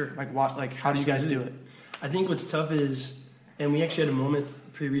 Sure. Like what? Like, how do you guys do it? I think what's tough is, and we actually had a moment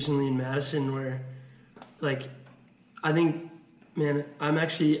pretty recently in Madison where, like, I think, man,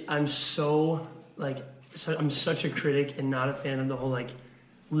 I'm so I'm such a critic and not a fan of the whole like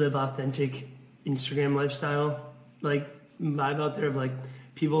live authentic Instagram lifestyle like vibe out there of like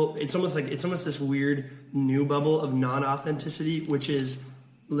people. It's almost this weird new bubble of non-authenticity, which is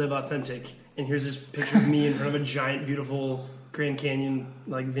live authentic. And here's this picture of me in front of a giant, beautiful Grand Canyon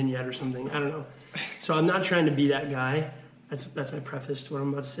like vignette or something. I don't know. So I'm not trying to be that guy. That's my preface to what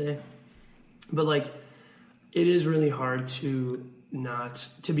I'm about to say. But like, it is really hard to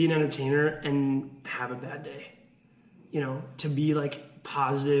be an entertainer and have a bad day. You know, to be like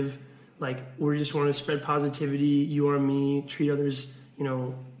positive, like we just want to spread positivity, you or me, treat others, you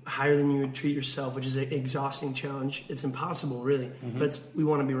know, higher than you would treat yourself, which is an exhausting challenge. It's impossible, really. But we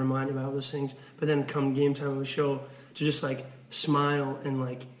want to be reminded about all those things. But then come game time of a show, to just like smile and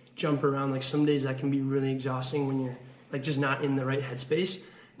like jump around. Like some days that can be really exhausting when you're like just not in the right headspace.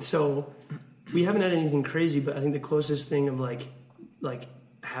 And so we haven't had anything crazy, but I think the closest thing of like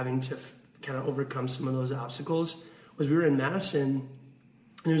having to kind of overcome some of those obstacles was we were in Madison,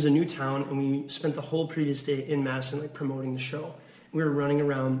 and it was a new town, and we spent the whole previous day in Madison like promoting the show. We were running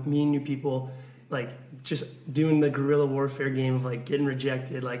around, meeting new people, like just doing the guerrilla warfare game of like getting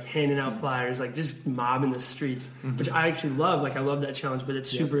rejected, like handing out flyers, like just mobbing the streets, which I actually love. Like I love that challenge, but it's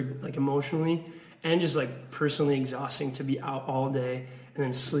super like emotionally and just like personally exhausting to be out all day and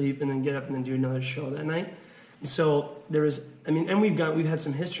then sleep and then get up and then do another show that night. And so there was, I mean, and we've had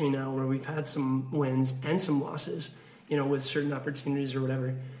some history now where we've had some wins and some losses, you know, with certain opportunities or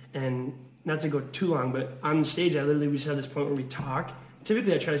whatever. And not to go too long, but on the stage, we just have this point where we talk.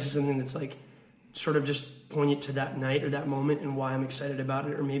 Typically, I try to say something that's like sort of just poignant to that night or that moment and why I'm excited about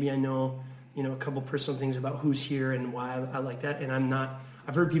it. Or maybe I know, you know, a couple personal things about who's here and why I like that. And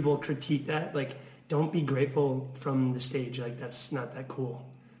I've heard people critique that, like, don't be grateful from the stage. Like, that's not that cool.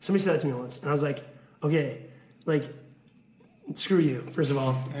 Somebody said that to me once. And I was like, okay, like, screw you, first of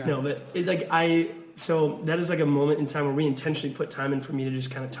all. Yeah. No, but so that is like a moment in time where we intentionally put time in for me to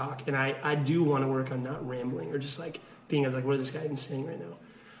just kind of talk. And I do want to work on not rambling or just like being like, what is this guy even saying right now?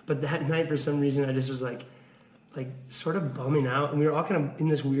 But that night, for some reason, I just was like sort of bumming out. And we were all kind of in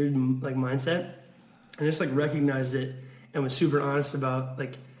this weird like mindset. And just like recognized it and was super honest about,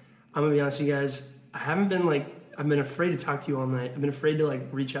 like, I'm going to be honest with you guys. I've been afraid to talk to you all night. I've been afraid to like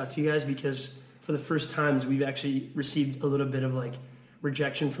reach out to you guys because for the first times we've actually received a little bit of like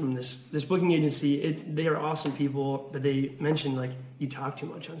rejection from this booking agency. They are awesome people, but they mentioned like you talk too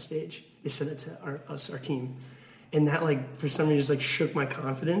much on stage. They said it to our team, and that like for some reason just like shook my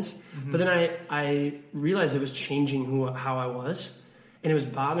confidence. Mm-hmm. But then I realized it was changing how I was, and it was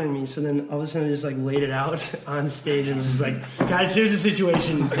bothering me. So then all of a sudden I just like laid it out on stage and was just like, guys, here's the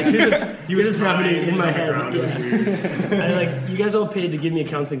situation. Like, here's what's happening in my head. Yeah. You guys all paid to give me a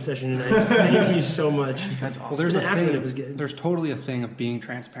counseling session tonight. Thank you so much. That's awesome. Well, there's a thing. It was good. There's totally a thing of being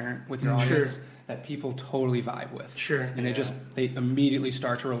transparent with your audience that people totally vibe with. Sure. And they immediately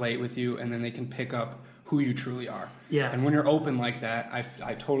start to relate with you, and then they can pick up who you truly are. Yeah. And when you're open like that,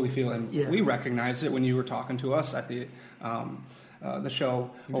 I totally feel, and we recognized it when you were talking to us at the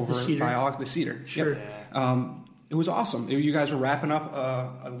show over by the Cedar. Sure. Yep. It was awesome. You guys were wrapping up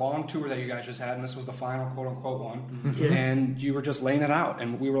a long tour that you guys just had, and this was the final quote-unquote one. Mm-hmm. And you were just laying it out,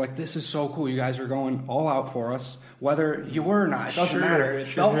 and we were like, this is so cool. You guys are going all out for us. Whether you were or not, it doesn't matter. It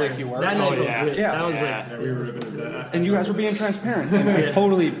felt like you were. That night felt good. Yeah. That was we were ripping that. And you guys were being transparent. And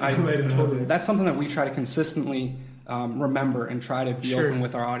totally. That's something that we try to consistently remember and try to be open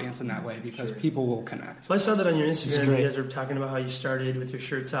with our audience in that way, because people will connect. Well, I saw that on your Instagram. You guys were talking about how you started with your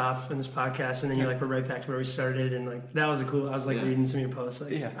shirts off in this podcast, and then you're like, we're right back to where we started, and like that was cool. I was like reading some of your posts.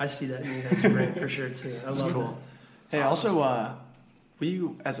 Like, I see that in you guys' brain for sure too. I love that. Hey, also, we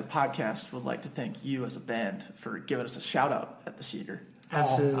as a podcast would like to thank you as a band for giving us a shout out at the Cedar.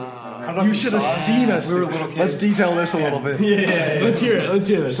 Absolutely. You should have seen us. We were little kids. Let's detail this a little bit. Yeah. Let's hear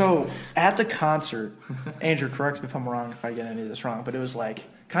it. So at the concert, Andrew, correct me if I'm wrong, if I get any of this wrong, but it was like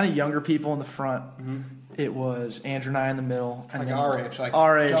kind of younger people in the front. Mm-hmm. It was Andrew and I in the middle, and like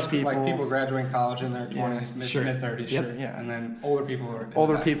our age, people, like people graduating college in their 20s, mid 30s, yeah, and then older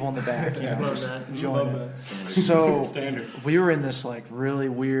people in the back, you know, love that. enjoying it. So we were in this like really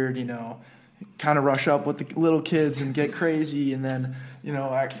weird, you know, kind of rush up with the little kids and get crazy, and then, you know,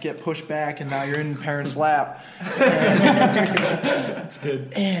 I could get pushed back, and now you're in parents' lap. That's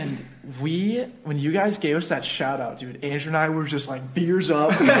good. And when you guys gave us that shout out, dude, Andrew and I were just like beers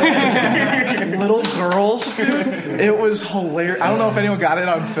up, little girls, dude. It was hilarious. I don't know if anyone got it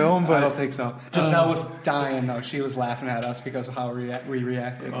on film, but I don't think so. Giselle was dying though. She was laughing at us because of how we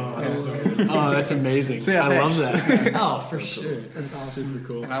reacted. That's amazing. So, I love that. Oh, for sure. That's awesome. Super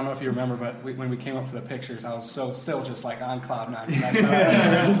cool. And I don't know if you remember, but when we came up for the pictures, I was still just like on cloud nine.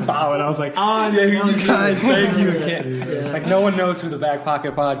 Just bowing. I was like, you guys, thank you again. Like, no one knows who the Back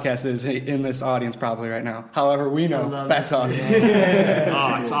Pocket Podcast is in this audience probably right now. However, we know that's us.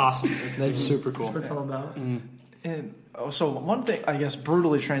 It's awesome. That's super cool. That's what it's all about. And so one thing, I guess,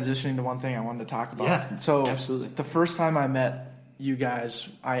 brutally transitioning to one thing I wanted to talk about. Yeah, so absolutely. The first time I met you guys,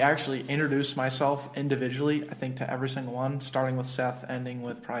 I actually introduced myself individually, I think, to every single one, starting with Seth, ending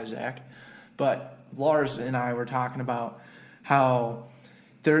with probably Zach. But Lars and I were talking about how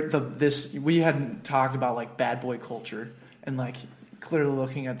we hadn't talked about like bad boy culture, and like clearly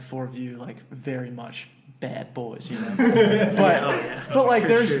looking at the four of you like very much bad boys, you know. But like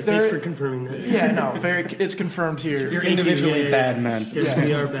Thanks for confirming that. Yeah, no, it's confirmed here. You're individually bad men. Yes,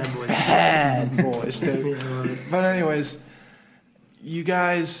 we are bad boys. Bad boys, dude. But anyways, you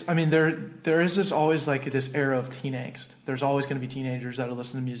guys, I mean, there is this always like this era of teen angst. There's always going to be teenagers that are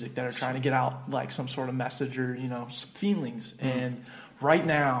listening to music that are trying to get out like some sort of message or, you know, some feelings. And right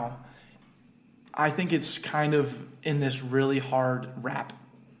now, I think it's kind of in this really hard rap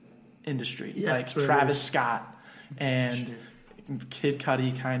industry, Yeah, like that's what it Travis is. Scott and Kid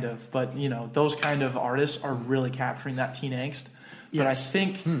Cudi kind of. But, you know, those kind of artists are really capturing that teen angst. But I Yes.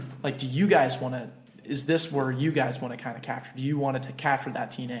 think, like, do you guys want to, is this where you guys want to kind of capture? Do you want to capture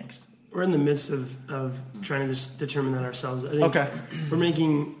that teen angst? We're in the midst of trying to just determine that ourselves. I think Okay. we're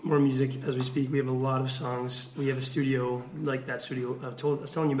making more music as we speak. We have a lot of songs. We have a studio, like that studio I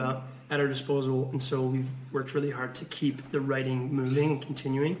was telling you about, at our disposal. And so we've worked really hard to keep the writing moving and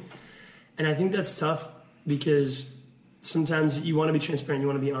continuing. And I think that's tough because sometimes you want to be transparent. You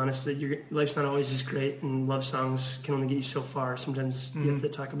want to be honest that your life's not always just great, and love songs can only get you so far. Sometimes you have to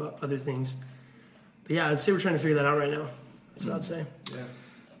talk about other things. But yeah, I'd say we're trying to figure that out right now. That's what I'd say. Yeah.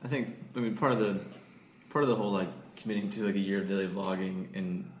 I think, I mean, part of the whole like committing to like a year of daily vlogging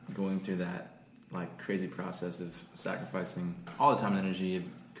and going through that like crazy process of sacrificing all the time and energy of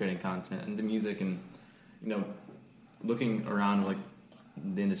creating content and the music, and you know, looking around like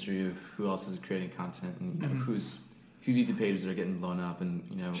the industry of who else is creating content, and you know, whose YouTube pages are getting blown up, and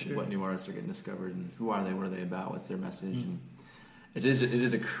you know, what new artists are getting discovered, and who are they, what are they about, what's their message, and it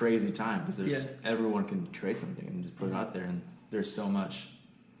is a crazy time because there's everyone can create something and just put it out there, and there's so much.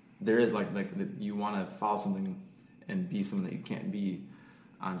 There is like you want to follow something and be something that you can't be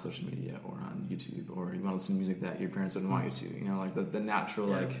on social media or on YouTube, or you want to listen to music that your parents wouldn't want you to. You know, like the natural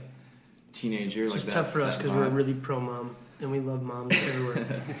like teenager. It's like just that, tough for us that because we're vibe. really pro mom and we love moms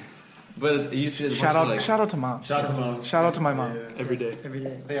everywhere But it's, you see, Shout out to mom. Shout out to mom. Shout out to my mom. every day. every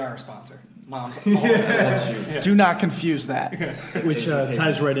day. They are our sponsor. Moms. That's true. Do not confuse that. Which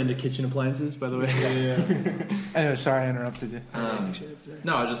ties right into kitchen appliances, by the way. Anyway, sorry I interrupted you.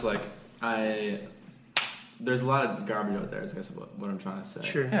 No, I just like there's a lot of garbage out there. I guess what I'm trying to say.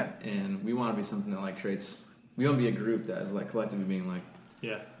 Sure. Yeah. And we want to be something that like creates. We want to be a group that is like collectively being like,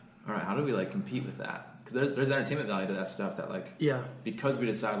 Yeah. all right, how do we like compete with that? Because there's entertainment value to that stuff that like Yeah. because we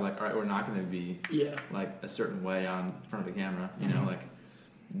decide like, all right, we're not going to be Yeah. like a certain way on front of the camera. You know, like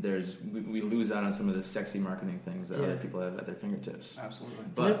we lose out on some of the sexy marketing things that other people have at their fingertips. Absolutely.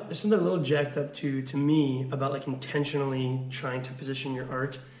 But There's something a little jacked up to me about like intentionally trying to position your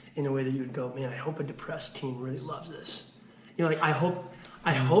art in a way that you would go, man, I hope a depressed teen really loves this. You know, like I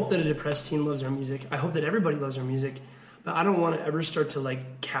hope that a depressed teen loves our music. I hope that everybody loves our music. But I don't want to ever start to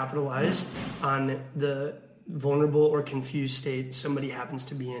like capitalize on the vulnerable or confused state somebody happens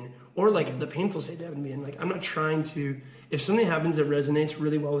to be in, or like the painful state they happen to be in. Like I'm not trying to. If something happens that resonates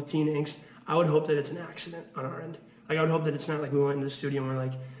really well with teen angst, I would hope that it's an accident on our end. Like I would hope that it's not like we went into the studio and we're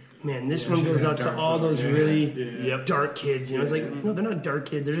like, man, this one goes out to all those really dark kids. You know, it's like no, they're not dark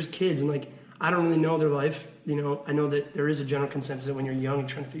kids. They're just kids, and like I don't really know their life. You know, I know that there is a general consensus that when you're young, you're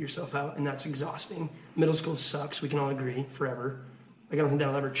trying to figure yourself out, and that's exhausting. Middle school sucks. We can all agree forever. Like I don't think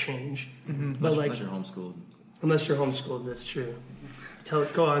that'll ever change. But like, unless you're homeschooled. unless you're homeschooled, that's true.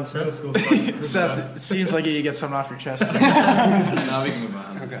 Go on, Seth. Seth, it seems like you get something off your chest. Now we can move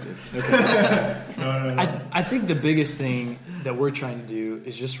on. No. I think the biggest thing that we're trying to do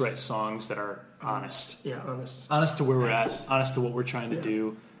is just write songs that are honest. Yeah, honest. Honest to where we're at, honest to what we're trying to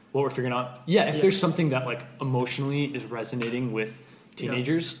do, what we're figuring out. Yeah, if there's something that like emotionally is resonating with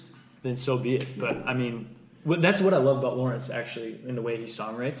teenagers, then so be it. But I mean, that's what I love about Lawrence actually in the way he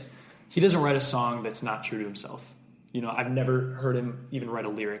songwrites. He doesn't write a song that's not true to himself. You know, I've never heard him even write a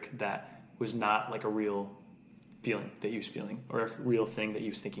lyric that was not like a real feeling that he was feeling or a real thing that he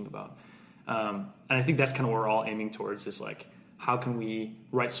was thinking about. And I think that's kind of what we're all aiming towards is like, how can we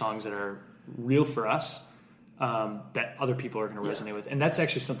write songs that are real for us, that other people are going to resonate with? And that's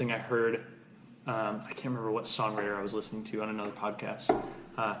actually something I heard, I can't remember what songwriter I was listening to on another podcast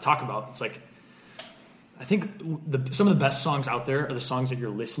talk about. It's like, I think some of the best songs out there are the songs that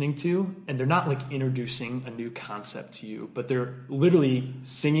you're listening to, and they're not like introducing a new concept to you, but they're literally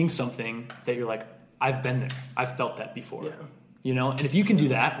singing something that you're like, I've been there. I've felt that before. Yeah. You know, and if you can do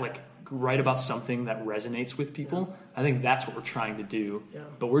that, like write about something that resonates with people, I think that's what we're trying to do. Yeah.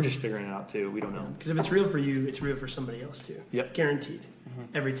 But we're just figuring it out too. We don't know. Because if it's real for you, it's real for somebody else too. Yep. Guaranteed.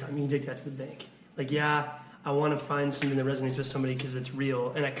 Every time. You can take that to the bank. Like, yeah, I want to find something that resonates with somebody because it's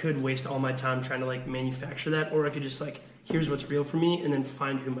real, and I could waste all my time trying to like manufacture that, or I could just like, here's what's real for me, and then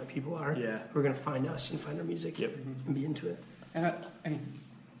find who my people are. Yeah. Who are going to find us and find our music and be into it. And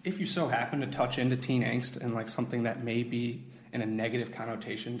if you so happen to touch into teen angst and like something that may be in a negative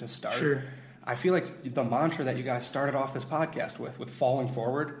connotation to start, Sure. I feel like the mantra that you guys started off this podcast with falling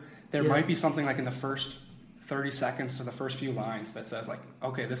forward, there might be something like in the first 30 seconds to the first few lines that says like,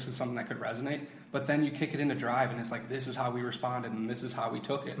 okay, this is something that could resonate, but then you kick it into drive and it's like, this is how we responded and this is how we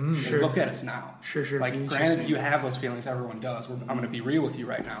took it. And look at us now. Sure. Like, granted, you have those feelings, everyone does. I'm going to be real with you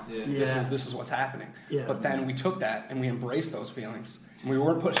right now. This is what's happening. Yeah. But then we took that and we embraced those feelings. And we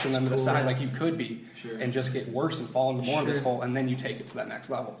weren't pushing them to the side like you could be and just get worse and fall into more of this hole, and then you take it to that next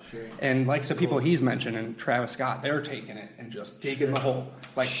level. And like the people he's mentioned and Travis Scott, they're taking it and just digging the hole.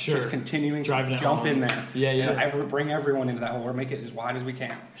 Like just continuing Driving to jump in there. Yeah. Bring everyone into that hole or make it as wide as we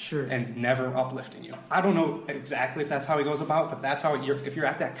can. Sure. And never uplifting you. I don't know exactly if that's how he goes about, but that's how if you're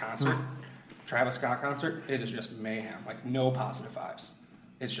at that concert, Travis Scott concert, it is just mayhem. Like no positive vibes.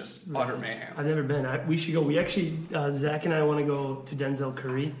 It's just utter mayhem. I've never been. We should go. We actually, Zach and I want to go to Denzel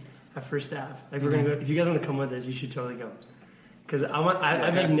Curry at First Ave. Like we're gonna go. If you guys want to come with us, you should totally go. Because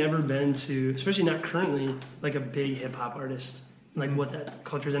I've like never been to, especially not currently, like a big hip hop artist. Like what that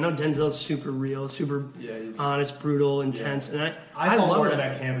culture is. I know Denzel's super real, super honest, brutal, intense, and I fall love more to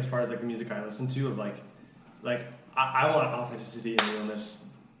that camp as far as like the music I listen to. Of like I want authenticity and realness,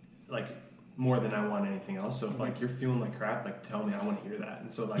 like, more than I want anything else. So if like you're feeling like crap, like tell me, I want to hear that.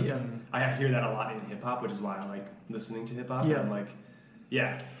 And so like I hear that a lot in hip hop, which is why I like listening to hip hop. Yeah. And like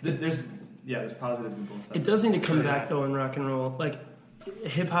there's positives in both sides. It does need to come back though in rock and roll. Like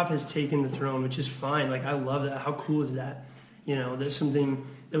hip hop has taken the throne, which is fine. Like I love that. How cool is that? You know, there's something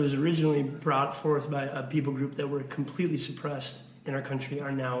that was originally brought forth by a people group that were completely suppressed in our country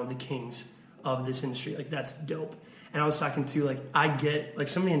are now the kings of this industry. Like that's dope. And I was talking to, like, I get, like,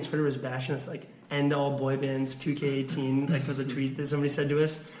 somebody on Twitter was bashing us, like, end all boy bands, 2K18, like, was a tweet that somebody said to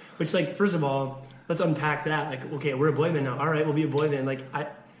us. Which, like, first of all, let's unpack that. Like, okay, we're a boy band now. All right, we'll be a boy band. Like, I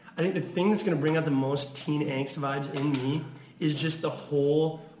think the thing that's going to bring out the most teen angst vibes in me is just the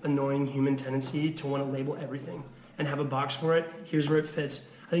whole annoying human tendency to want to label everything and have a box for it. Here's where it fits.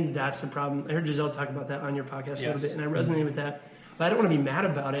 I think that's the problem. I heard Giselle talk about that on your podcast a little bit, and I resonated with that. But I don't want to be mad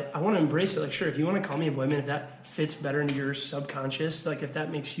about it. I want to embrace it. Like, sure, if you want to call me a boy band, if that fits better into your subconscious, like if that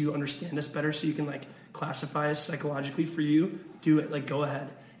makes you understand us better so you can like classify us psychologically for you, do it. Like, go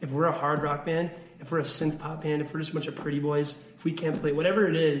ahead. If we're a hard rock band, if we're a synth pop band, if we're just a bunch of pretty boys, if we can't play, whatever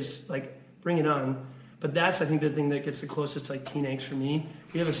it is, like, bring it on. But that's, I think, the thing that gets the closest to like teen angst for me.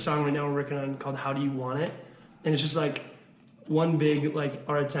 We have a song right now we're working on called How Do You Want It? And it's just like one big, like,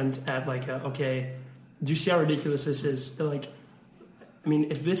 our attempt at like, okay, do you see how ridiculous this is? They're like, I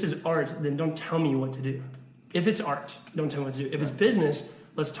mean, if this is art, then don't tell me what to do. If it's art, don't tell me what to do. If it's business,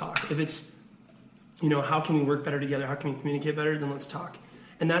 let's talk. If it's, you know, how can we work better together? How can we communicate better? Then let's talk.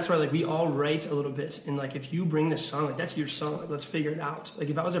 And that's why, like, we all write a little bit. And, like, if you bring this song, like, that's your song. Like, let's figure it out. Like,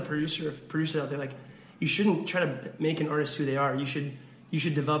 if I was a producer out there, like, you shouldn't try to make an artist who they are. You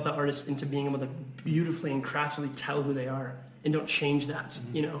should develop that artist into being able to beautifully and craftily tell who they are. And don't change that,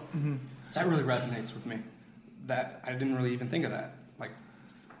 you know? Mm-hmm. That really resonates with me. That I didn't really even think of that. Like,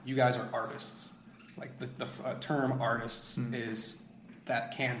 you guys are artists. Like, the term artists is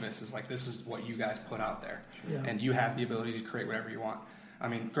that canvas is like, this is what you guys put out there. Yeah. And you have the ability to create whatever you want. I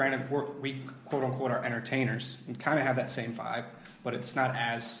mean, granted, we quote-unquote are entertainers and kind of have that same vibe, but it's not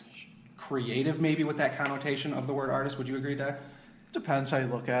as creative maybe with that connotation of the word artist. Would you agree, Dak? Depends how you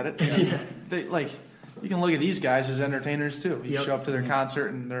look at it. Yeah. They, like, you can look at these guys as entertainers, too. You show up to their concert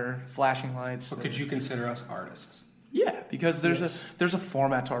and they're flashing lights. But could you consider us artists? Yeah, because there's a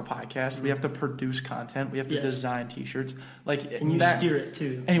format to our podcast. We have to produce content. We have to design T-shirts. Like, and you steer it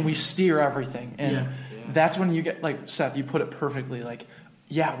too. And we steer everything. And that's when you get, like, Seth, you put it perfectly. Like,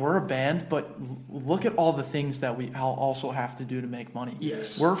 yeah, we're a band, but look at all the things that we also have to do to make money.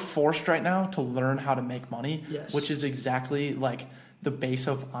 Yes, we're forced right now to learn how to make money, which is exactly like the base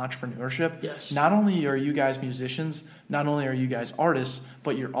of entrepreneurship. Yes. Not only are you guys musicians, not only are you guys artists,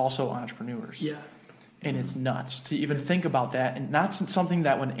 but you're also entrepreneurs. Yeah. And it's nuts to even think about that. And that's something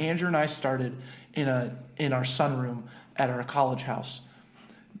that when Andrew and I started in our sunroom at our college house,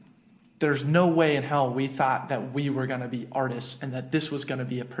 there's no way in hell we thought that we were going to be artists and that this was going to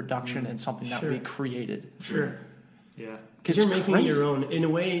be a production and something that we created. Sure. Yeah. Because you're making it your own. In a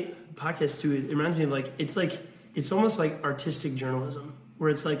way, podcast too, it reminds me of it's almost like artistic journalism, where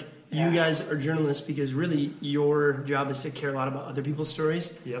it's like you guys are journalists because really your job is to care a lot about other people's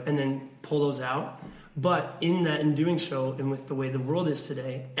stories and then pull those out. But in doing so, and with the way the world is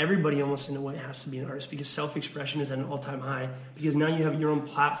today, everybody almost in a way has to be an artist because self-expression is at an all-time high. Because now you have your own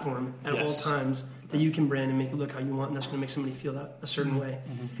platform at all times that you can brand and make it look how you want, and that's going to make somebody feel that a certain way.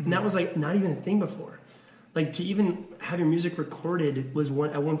 Mm-hmm. And that was like not even a thing before. Like to even have your music recorded was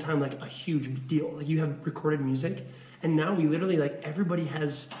at one time like a huge deal. Like you have recorded music, and now we literally like everybody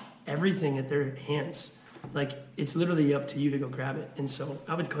has everything at their hands. like it's literally up to you to go grab it. And so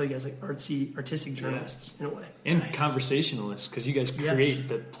I would call you guys like artistic journalists in a way. And conversationalists, because you guys Yes. create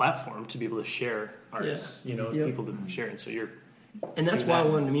the platform to be able to share artists, Yeah. you know, Yep. people to share it. So you're And that's why I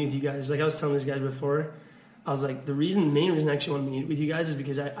wanted to meet with you guys. Like I was telling these guys before, I was like, the main reason I actually want to meet with you guys is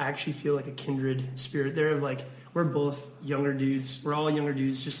because I actually feel like a kindred spirit there of like, we're both younger dudes. We're all younger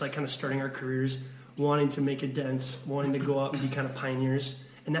dudes, just like kind of starting our careers, wanting to make a dent, wanting to go out and be kind of pioneers.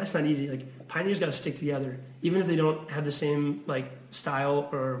 And that's not easy. Like pioneers got to stick together, even if they don't have the same like style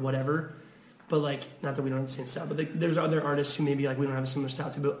or whatever. But like, not that we don't have the same style, but like, there's other artists who maybe like we don't have a similar style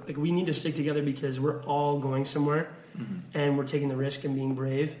to. But like, we need to stick together because we're all going somewhere, and we're taking the risk and being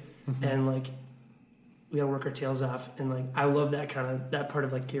brave, and like, we gotta work our tails off. And like, I love that part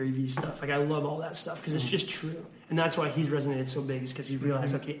of like Gary Vee stuff. Like, I love all that stuff because it's just true, and that's why he's resonated so big. Is because he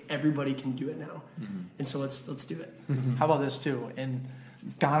realized, okay, everybody can do it now, and so let's do it. How about this too? And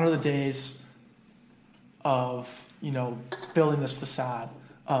gone are the days of, you know, building this facade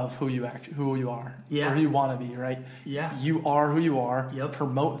of who you are, Yeah. or who you want to be, right? Yeah. You are who you are. Yep.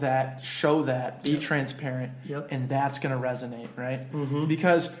 Promote that, show that, be transparent, Yep. and that's going to resonate, right?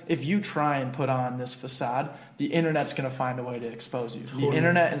 Because if you try and put on this facade, the internet's going to find a way to expose you. The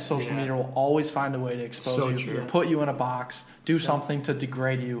internet and social media will always find a way to expose So you, true. put you in a box, do something to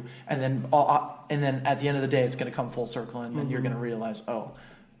degrade you, and then at the end of the day, it's going to come full circle, and then you're going to realize, oh,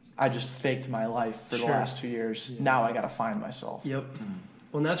 I just faked my life for the Sure. last 2 years. Now I got to find myself. Yep.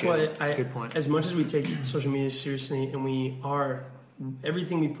 Well, and that's That's why good. That's a good point. as much as we take social media seriously, and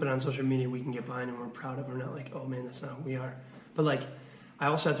everything we put on social media, we can get behind and we're proud of. We're not like, oh man, that's not who we are. But like, I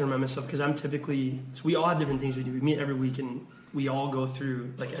also have to remind myself because so we all have different things we do. We meet every week and we all go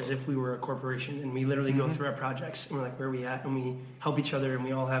through like as if we were a corporation, and we literally go through our projects and we're like, where are we at? And we help each other, and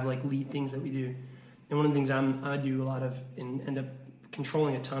we all have like lead things that we do. And one of the things I do a lot of and end up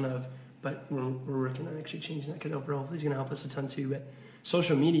controlling a ton of, but we're working on actually changing that because Oprah hopefully is going to help us a ton too. But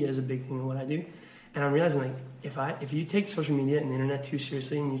social media is a big thing in what I do, and I'm realizing like if you take social media and the internet too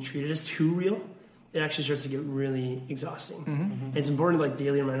seriously and you treat it as too real, it actually starts to get really exhausting. And it's important to like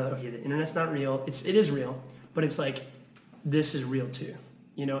daily reminder that okay, the internet's not real. It is real, but it's like this is real too.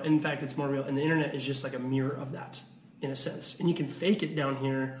 You know, in fact, it's more real, and the internet is just like a mirror of that in a sense. And you can fake it down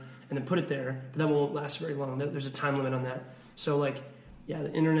here and then put it there, but that won't last very long. There's a time limit on that. So like, yeah,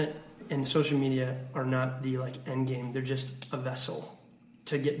 the internet and social media are not the like end game. They're just a vessel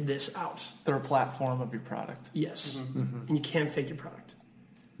to get this out. They're a platform of your product. Yes. And you can't fake your product.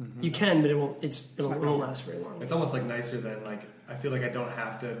 You can, but it won't last very long. It's almost like nicer than like I feel like I don't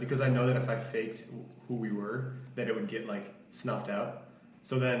have to, because I know that if I faked who we were, that it would get like snuffed out.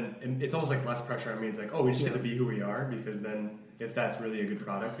 So then it's almost like less pressure on me. It's like, oh, we just get to be who we are, because then if that's really a good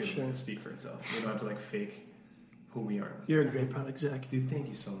product, it'll speak for itself. We don't have to like fake who we are. You're a great product, Zach. Dude, thank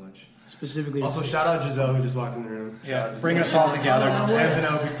you so much. Specifically. Also, shout out Giselle who just walked in the room. Yeah, bringing us all together. And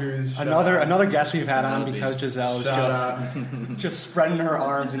Penelope Cruz. Another guest we've had on because Giselle is just spreading her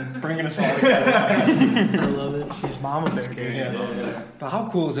arms and bringing us all together. I love it. She's mama bear, dude. Yeah. But how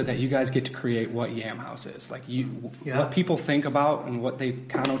cool is it that you guys get to create what Yam Haus is? Like what people think about and what they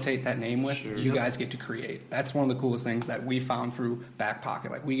connotate that name with, you guys get to create. That's one of the coolest things that we found through Back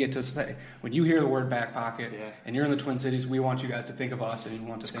Pocket. Like we get to say, when you hear the word Back Pocket and you're in the Twin Cities, we want you guys to think of us, and you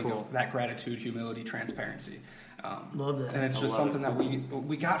want to think of that gratitude, humility, transparency. Love that. And it's just something that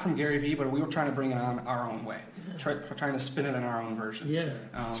we got from Gary Vee, but we were trying to bring it on our own way, trying to spin it in our own version. Yeah.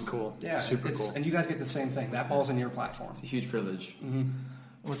 It's cool. Yeah, Super cool. And you guys get the same thing. That ball's in your platform. It's a huge privilege.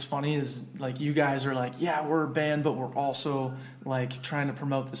 What's funny is like you guys are like, yeah, we're a band, but we're also like trying to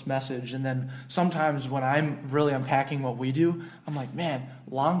promote this message. And then sometimes when I'm really unpacking what we do, I'm like, man,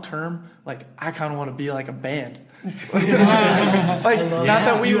 long term, like I kind of want to be like a band. Like not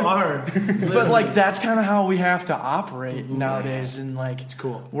that we are, but like that's kind of how we have to operate nowadays. And like It's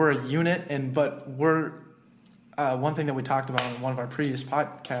cool. We're a unit, but we're one thing that we talked about in one of our previous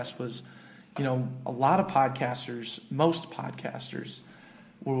podcasts was, you know, a lot of podcasters, most podcasters,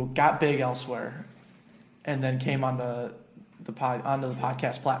 got big elsewhere, and then came onto the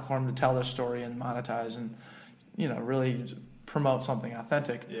podcast platform to tell their story and monetize and, you know, really promote something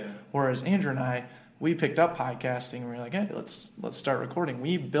authentic. Yeah. Whereas Andrew and I, we picked up podcasting and we were like, hey, let's start recording.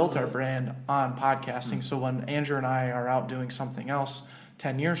 We built our brand on podcasting, so when Andrew and I are out doing something else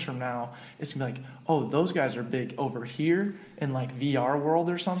 10 years from now, it's gonna be like, oh, those guys are big over here in like VR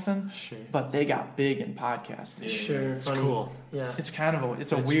world or something, but they got big in podcasting. Sure. It's Funny. cool. Yeah. It's kind of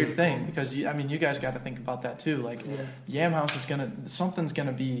a weird thing because you guys got to think about that too. Like Yam Haus something's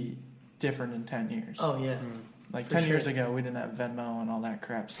gonna be different in 10 years. Oh yeah. Like For 10 sure. years ago, we didn't have Venmo and all that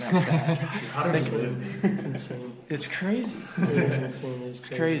crap. Snapchat. How does it live? It's insane. It's crazy. It is insane. It's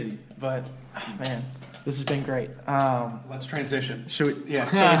crazy. But man, This has been great. Let's transition. Should we? Yeah.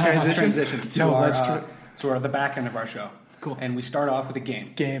 Let's transition to No, our let's the back end of our show. Cool. And we start off with a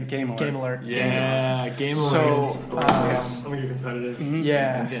game. Game alert. Yeah, game alert. So, I'm gonna get competitive. I'm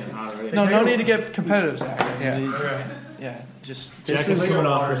yeah. getting hot already. No need to get competitive, Zach. Yeah. Alright. Yeah. Just Jack this is is. coming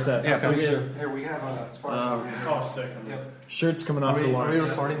off for Seth. Yeah, please do. Here, we have a spark. Oh, sick. Shirt's coming off for Are we Lawrence.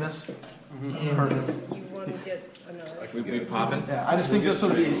 recording this? Perfect. You want to get another? Like we popping. Yeah. I just think this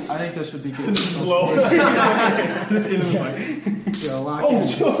would be. I think this would be good. Slow. Just into the mic.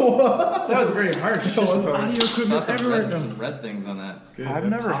 That was very harsh. Audio Saw some red things on that. I've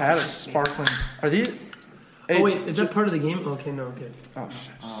never had a sparkling. Are these? Oh wait, is that part of the game? Okay, no, okay. Oh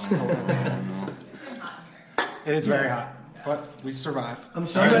shit. It's very hot, but we survive. I'm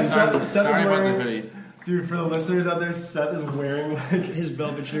Sorry, sorry. Seth is Sorry about the wearing. hoodie. Dude, for the listeners out there, Seth is wearing like His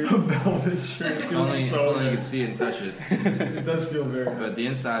velvet shirt. a velvet shirt. It If feels only, if so only you good. could see it and touch it. It does feel very good. But the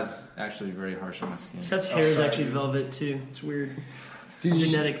inside's actually very harsh on my skin. Seth's hair is actually velvet too. It's weird. Dude, you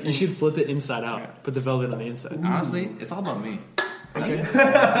Genetic should- thing. You should flip it inside out. Put the velvet on the inside. Honestly, it's all about me. I'm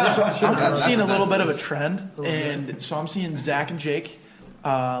That's seeing a what little that bit of a is. trend, and so I'm seeing Zach and Jake,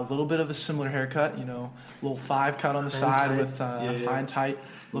 a little bit of a similar haircut. You know, little 5 cut on the side tight. with high and tight,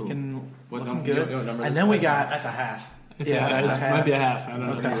 looking What looking number- good. what number And is then it? we got That's a half. It's Yeah, it it's a half. might be a half. I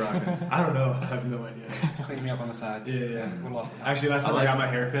don't know. Okay. I don't know. I have no idea. Clean me up on the sides. Yeah. A little off the top. Actually, last time I got my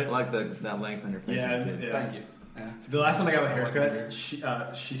haircut. I like that length on your face. Yeah, is good. yeah. Thank you. Yeah. The last time I got my haircut,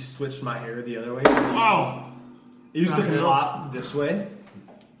 she switched my hair the other way. Oh! It used to Okay. flop this way,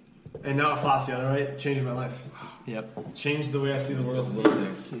 and now it flops the other way. It changed my life. Yep. Changed the way I see the It's those world. little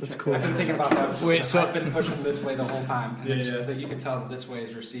things. That's cool. I've been thinking about that. Wait, because so- I've been pushing this way the whole time. And Yeah, it's- yeah. that you can tell that this way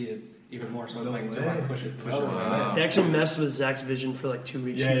is receded even more. So it's No like, do way. I push it? Push Oh, it. wow. They actually messed with Zach's vision for like 2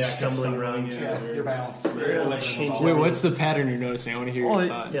 weeks. Yeah, he was yeah, I kept stumbling around. stumbling, Yeah, your balance. Really changed all Wait, over. what's the pattern you're noticing? I want to hear Well, your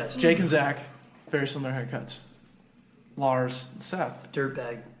thought. Yes. Jake and Zach, very similar haircuts. Lars and Seth.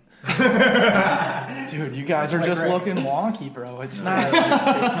 Dirtbag. Dude, you guys are like just Greg. looking wonky, bro. It's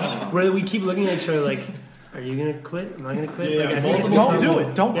not. Where we keep looking at each other like, are you gonna quit? Am I gonna quit? Yeah, like, I yeah. think it's Don't just- do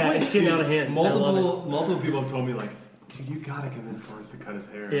it. Don't Yeah, quit. it's getting out of hand. I love it. Multiple people have told me like, dude, you gotta convince Lawrence to cut his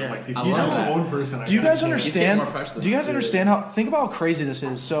hair. Yeah. I'm like, dude, I he's love his that. own person. Do you guys can't. understand? more fresh than Do you guys me. understand how? Think about how crazy this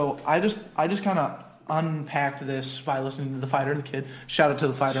is. So I just kind of unpacked this by listening to the Fighter and the Kid. Shout out to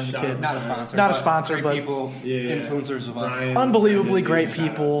the Fighter and the Shout out Kid. to Not a sponsor. Not a but sponsor, great but- people, Yeah, yeah. influencers of us. Ryan, Unbelievably yeah, great shout out.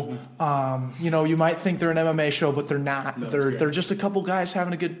 people. You know, you might think they're an MMA show, but they're not. No, it's they're great. just a couple guys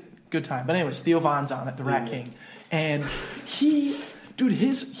having a good time. But anyways, Theo Von's on it, the Rat King, and he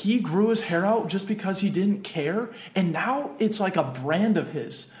grew his hair out just because he didn't care, and now it's like a brand of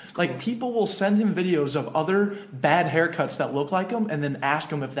his. Like people will send him videos of other bad haircuts that look like him, and then ask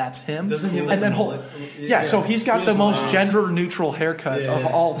him if that's him. Doesn't he have, like, and then a he'll, mullet? yeah. So he's got He the has most locks. gender neutral haircut Yeah. of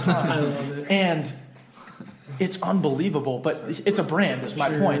all I time, love it. and it's unbelievable. But it's a brand. Is my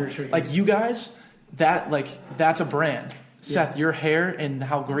Sure, point. sure. Like you guys, that's a brand. Seth, your hair and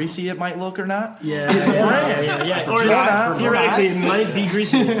how greasy it might look or not. Yeah, It's a yeah, brand. yeah. Or Just not- theoretically, it might be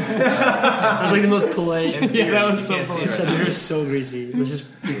greasy. That was like the most polite. Yeah, that was so can't see funny. it He said, "You're so greasy." Let's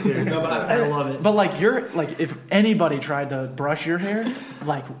just be clear. No, but I love it. But like if anybody tried to brush your hair,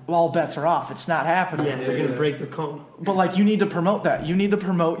 like all bets are off. It's not happening. Yeah, they're gonna break their comb. But like you need to promote that. You need to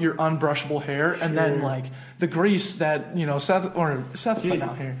promote your unbrushable hair, and then Sure. like the grease that Seth's Dude, putting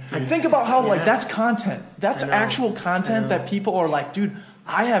out here. Think about how like Yeah. that's content. That's I know. actual content I know. that people are like, dude,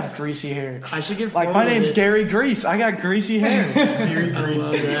 I have greasy hair. I should get Like my forward name's with it. Gary Grease. I got greasy hair. I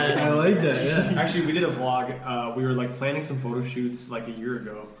love that. I like that. Yeah. Actually, we did a vlog. We were like planning some photo shoots like a year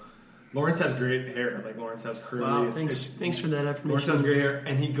ago. Lawrence has great hair. Like Lawrence has curly. Wow, it's- thanks it's- for that Lawrence information. has great hair,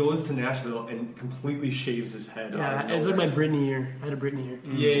 and he goes to Nashville and completely shaves his head. Yeah, out of it's like my nowhere. Britney ear. I had a Britney ear.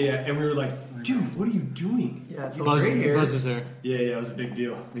 Yeah, and we were like, dude, what are you doing? Yeah, I feel Buzz, great hair. Buzz his hair. Yeah, it was a big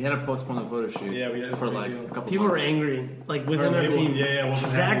deal. We had to postpone the photo shoot. Yeah, we had to for make like a deal. a couple People were months. angry, like Or within our maybe- team. yeah,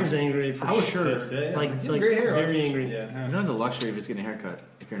 wasn't Zach happy. was angry for I was sure. pissed, yeah. Like You have great hair. very angry. Yeah. You don't have the luxury of just getting a haircut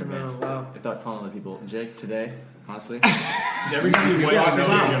if you're in a I know, band. wow. Without telling other people, Jake, today, honestly, Every time you went Yeah, out, you're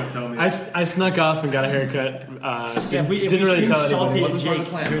wow. gonna tell me. I snuck off and got a haircut. Yeah, if we didn't really seem tell salty anyone. as Wasn't part of Jake the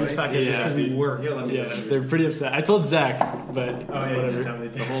plan, during this right? podcast, it's Yeah. because we were. Yeah, let me Yeah, know. they're pretty upset. I told Zach, but Oh yeah, you whatever. didn't tell me.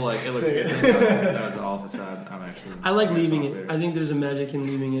 the whole like it looks good thing, that was all facade. I'm actually. I like I'm gonna leaving talk it. later. I think there's a magic in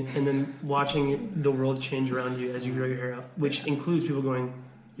leaving it and then watching the world change around you as you grow your hair out, which includes people going,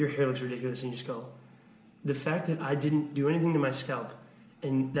 "Your hair looks ridiculous," and you just go. The fact that I didn't do anything to my scalp,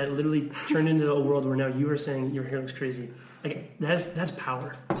 and that literally turned into a world where now you are saying your hair looks crazy. Like that's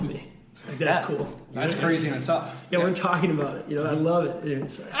power to me. Like, that's cool. That's crazy in itself. Yeah, we're talking about it. I love it.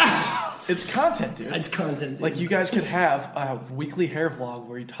 It's, It's content, dude. it's content. Dude. Like you guys could have a weekly hair vlog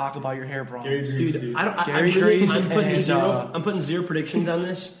where you talk about your hair problems. Dude, Gary Grace I'm putting and, I'm putting zero predictions on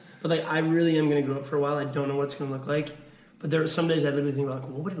this, but like I really am going to grow up for a while. I don't know what it's going to look like, but there are some days I literally think about like,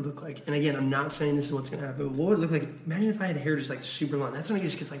 what would it look like? And again, I'm not saying this is what's going to happen. But what would it look like? Imagine if I had hair just like super long. That's when it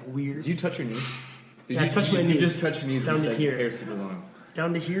just gets like weird. Did you touch your knees? Yeah, I touched my knees. You just touch your knees Down when to you said here. your hair's super long.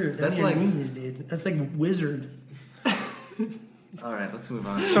 Down to here. Down That's to your like- knees, dude. That's like wizard. All right, let's move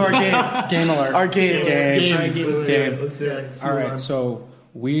on. So our game, Game alert. our game. All right, Let's do do it. Let's do it. Let's All move right, on. so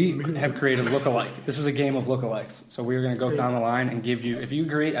we have created lookalike. This is a game of lookalikes. So we're going to go down the line and give you. If you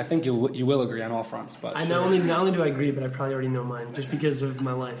agree, I think you will agree on all fronts. But I not only do I agree, but I probably already know mine just because of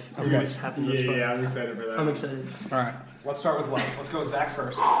my life and what's happened thus far. I'm excited for that. I'm excited. all right, let's start with what? Let's go Zach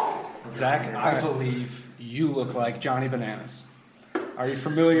first. Zach, I believe you look like Johnny Bananas. Are you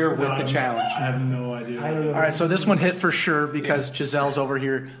familiar with the challenge? I have no idea. I don't know. All right, so this one hit for sure because Giselle's over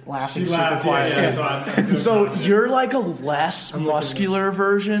here laughing She super laughed, quiet. yeah, So you're like a less muscular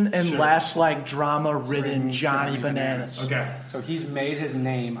version and less like drama-ridden Johnny Bananas. Okay. So he's made his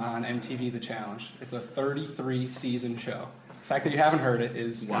name on MTV The Challenge. It's a 33-season show. The fact that you haven't heard it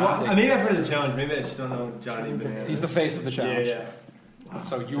is Well, maybe I've heard of the challenge. Maybe I just don't know Johnny Bananas. He's the face of the challenge. Yeah.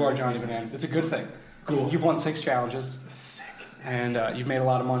 So you are Johnny Bananas. It's a good thing. Cool. You've won 6 challenges. Sick. And you've made a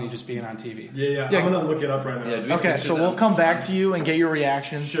lot of money just being on TV. Yeah. I'm gonna look it up right now. Yeah, Okay, so we'll come back to you and get your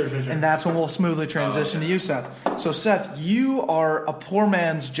reaction. Sure. And that's when we'll smoothly transition to you, Seth. So, Seth, you are a poor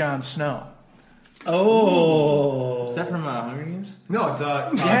man's Jon Snow. Oh. Is that from Hunger Games? No, it's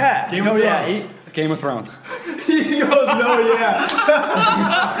Yeah. Game of Thrones. Game of Thrones. He goes, no, yeah.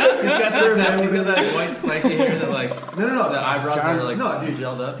 He's got that white spiky hair that like No. the eyebrows John- that are like no, dude.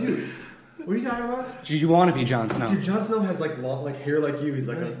 gelled up. Dude, what are you talking about? Do you want to be Jon Snow? Dude, Jon Snow has like long, like hair like you. He's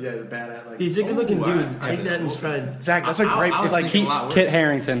like, he's bad at like. He's a good-looking Oh, dude. wow. Take that in stride. Zach, that's a great. I was like thinking a lot worse. Kit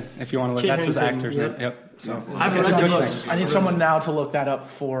Harington, if you want to look. Kit That's his Harington, actor's yep. name. Yep. So I've it's a read good the thing. I need someone now to look that up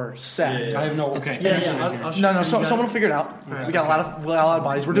for Seth. I have no. Okay. I'll show No, you someone will guys. figure it out. We got a lot of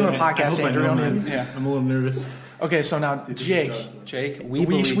bodies. We're doing a podcast. Andrew, don't you? Yeah. I'm a little nervous. Okay, so now Jake, Jake, we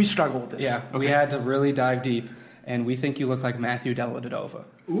believe, struggle with this. Yeah, we had to really dive deep, and we think you look like Matthew Dellavedova.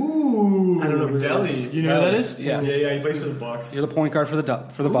 Ooh, I don't know who that Deli. is. You know who that is? Yes. Yeah. He plays for the Bucks. You're the point guard for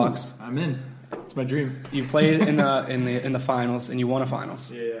the Bucks. I'm in. It's my dream. You played in the finals, and you won a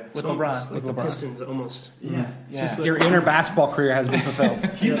finals. Yeah. With LeBron. With The LeBron. Pistons, almost. Yeah. Your inner basketball career has been fulfilled.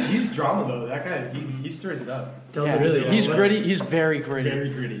 He's drama though. That guy, he stirs it up. Really? He's gritty. He's very gritty. Very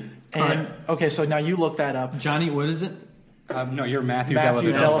gritty. And okay, so now you look that up. Johnny, what is it? No, you're Matthew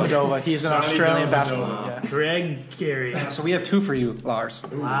Matthew Dellavedova. Dellavedova. He's an Johnny Australian Dellavedova. basketball. Yeah. Greg Gary. So we have 2 for you, Lars.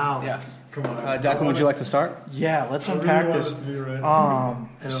 Wow. Yes. Come on. Declan, would you like to start? Yeah, let's I really unpack want this. to be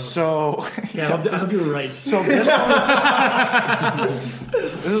right. So Yeah, I'll do it right. So this one,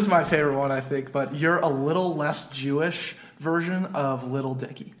 this is my favorite one, I think. But you're a little less Jewish version of Little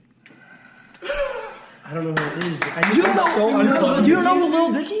Dicky. I don't know who it is. You don't know, you don't know who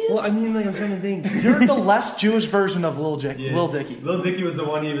Little Dicky is? Well, I mean, like, I'm trying to think. You're the less Jewish version of Little Dicky. Yeah. Little Dicky. Lil Dicky was the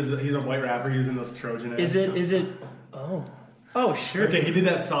one. He's a white rapper. He was in those Trojan. Is it? Oh, sure. Okay, he did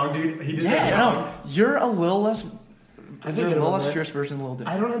that song, dude. He did that Yeah, song. no, you're a little less. I You're think a I little know less that. Jewish version of Little Dicky.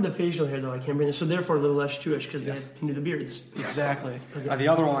 I don't have the facial hair though. I can't bring it. So therefore, a little less Jewish because they can do the beards. Exactly. The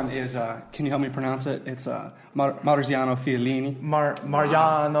other one is, can you help me pronounce it? It's Marziano Fellini.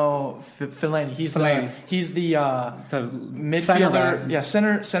 Mariano Fellaini. He's the The midfielder. center back. Yeah,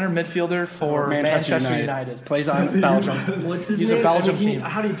 center midfielder for Manchester United. Plays on Belgium. What's his He's name? a Belgium Can you- team.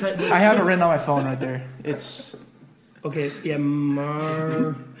 How do you type this? I have it written on my phone right there. It's Okay, yeah,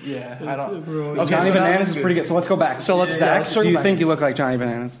 yeah. I don't. Okay, Johnny so now- Bananas is pretty good. So let's go back. So let's Zach, circle do you back. think you look like Johnny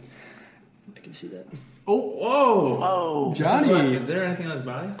Bananas? I can see that. Oh, whoa, Oh, Johnny! Is there anything on his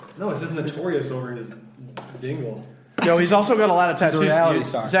body? No, it says Notorious over his dingle. yo, he's also got a lot of tattoos. a reality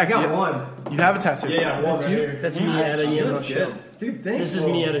star. Zach, I got do you, one. you have a tattoo. Yeah, one right here. That's me at a Yam Haus show. Dude, thanks. This is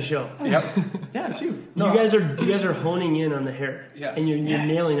me at a show. Yep. Yeah, it's you. You guys are honing in on the hair. Yes. And you're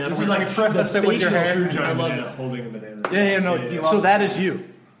nailing it. This is like a preface The with your facial- hair. True I Johnny love Banana that. holding the banana. Yeah, no. So that is you.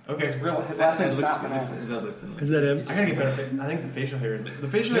 Okay. His last name's not It Bananas. does look similar. Is that him? I gotta get better. I think the facial hair is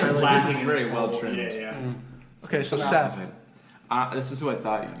It's lacking. it's very well trimmed. Yeah. Okay, so Seth. This is who I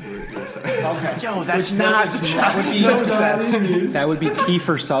thought you were saying. Yo, that's not Seth. That would be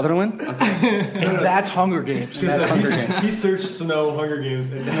Kiefer Sutherland. And that's Hunger Games. That's Hunger Games. He searched Snow Hunger Games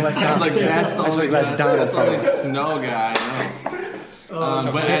and That's I was like, that's the only that's guy. Donald That's the only Sutherland. snow guy.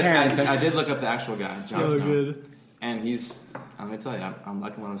 No. But Kit Harington. I did look up the actual guy, Jon So Snow, good. and he's. I'm gonna tell you, I'm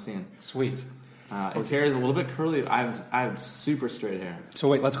liking what I'm seeing. Sweet. His hair is a little bit curly. I have super straight hair. So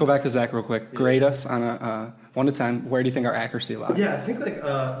wait, let's go back to Zach real quick. Grade us on a 1 to 10. Where do you think our accuracy lies? Yeah, I think like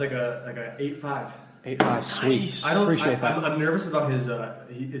a 8.5. 8.5. Sweet. I don't Appreciate that. I'm nervous about his.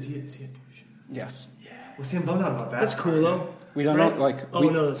 Is he a douche? Yes. Well, see, I'm bummed out about that. That's cool though. We don't Right? know. Like. Oh we,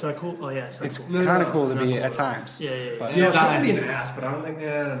 no, that's not cool. Oh yeah, it's not It's cool. kind of cool to not be cool. at times. Yeah. But Yeah, Yeah, so that- I'd be an ass, but I don't think. I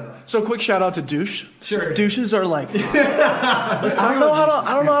don't know. So quick shout out to douche. Sure. Douches are like I don't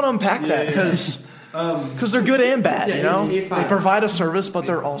know how to unpack that because they're good and bad. Yeah, you know, 8.5. they provide a service, but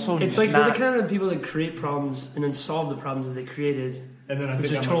they're also It's like they're not. the kind of people that create problems and then solve the problems that they created. And then I Which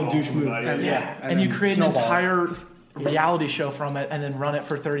think is I'm total like douche awesome move. about it. And, Yeah, and and you then create snowball. an entire reality show from it, and then run it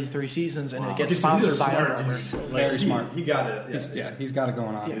for 33 seasons, and it gets He's sponsored by smart, Under Armour. dude. Very smart. He got it. He's got it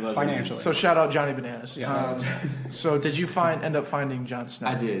going on financially. So shout out Johnny Bananas. Yes. So did you end up finding Jon Snow?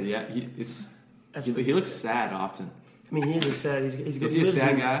 I did. Yeah. He looks sad often. I mean, he's a sad. He's Is he a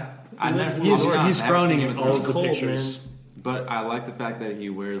sad guy? I lives never. in- He's frowning at all It's of the cold, pictures. But I like the fact that he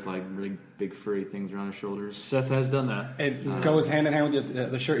wears like really big furry things around his shoulders. Seth has done that. It goes hand in hand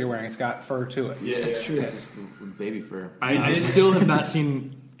with the shirt you're wearing. It's got fur to it. Yeah, it's true. It's just baby fur. I still have not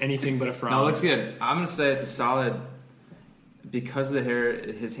seen anything but a frown. No, it looks good. I'm gonna say it's a solid because of the hair.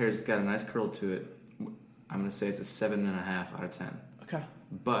 His hair's got a nice curl to it. I'm gonna say it's a 7.5 out of 10. Okay.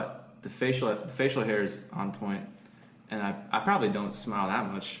 But the facial hair is on point, and I probably don't smile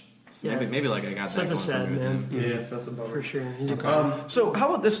that much. So Yeah. maybe like I got Seth's that a sad going for me man. with him. Yes, that's a bummer. for sure. He's a So how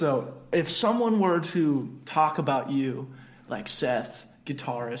about this though? If someone were to talk about you, like Seth,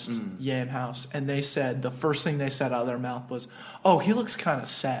 guitarist, Yam Haus, and they said the first thing they said out of their mouth was, "Oh, he looks kind of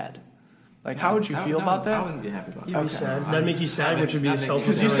sad." Like, how would you feel about I that? wouldn't be happy about You'd that. be sad. That'd make you sad, which would be That'd make self. me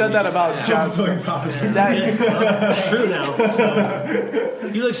Because you said that about Jon Snow. That- It's true now. So.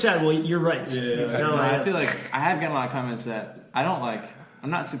 You look sad. Well, you're right. No, I feel like I have gotten a lot of comments that I don't like. I'm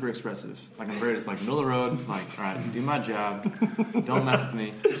not super expressive. Like I'm very just like middle of the road. Like all right, do my job. Don't mess with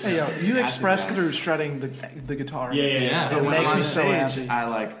me. Hey, yo, you Ask express the guys. through shredding the guitar. Yeah. It And when makes I'm me on so stage,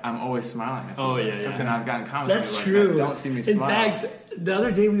 happy. I'm always smiling. I feel Oh, like. yeah, yeah. And I've gotten comments. That's people like, true. Don't see me In smile. fact, the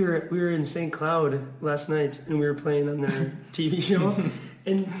other day we were in St. Cloud last night, and we were playing on their TV show,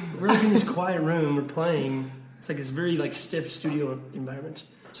 and we're like in this quiet room. We're playing. It's like this very like stiff studio environment.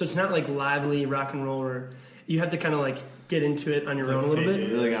 So it's not like lively rock and roll, or you have to kind of like get into it on your own a little You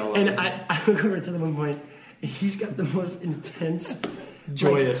bit. really gotta love And it. I look over to them at one point, and he's got the most intense,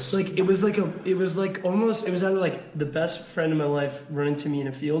 Joyous. Like it was almost it was either like the best friend of my life running to me in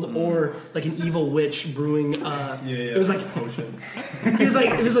a field, or like an evil witch brewing. It was like potion.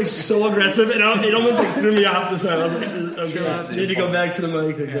 it was like so aggressive, and it almost like threw me off the side. I was like, okay, need to go back to the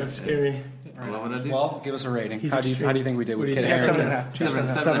mic. Like that's scary. I love what I do. Well, give us a rating. He's How do you think we did with Kid Yeah, Harrington? 7.5.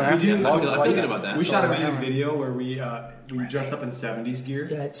 7.5. Yeah, I Well, feel good about that. We shot a music video where we dressed up in 70s gear.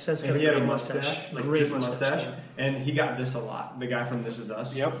 Yeah, Seth's got And a he had great a mustache. mustache, like Great just a mustache, and he got this a lot. The guy from This Is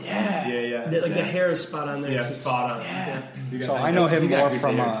Us. Yep. Yeah. The hair is spot on there. Yeah, 'cause it's- spot on. Yeah. You got So that. I know him He's got more greasy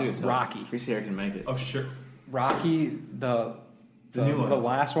from hair, too, so Rocky. Greasy hair can make it. Oh sure. Rocky, the new one. the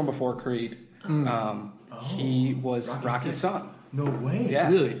last one before Creed. He was Rocky's son. No way. Yeah.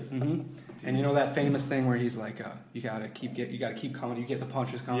 Really? hmm And you know that famous thing where he's like, you gotta keep coming. You get the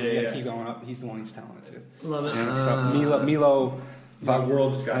punches coming. You Yeah, gotta yeah. keep going up. He's the one he's telling it to. Love it. So Milo. My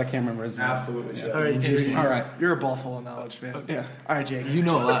world just got I can't remember his name. absolutely shut. All right, Jason. All right. You're a ball full of knowledge, man. Yeah. All right, Jake. You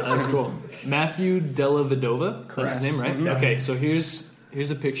know a lot. That's cool. Matthew Della Vedova. That's his name, right? Mhm. Okay, so here's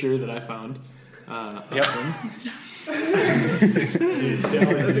a picture that I found. Yep.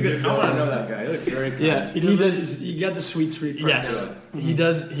 That's a good. I want to know that guy. He looks very. Yeah, He does. You got the sweet part. Yes, he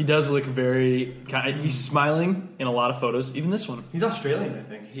does. He does look very. He's smiling in a lot of photos. Even this one. He's Australian, I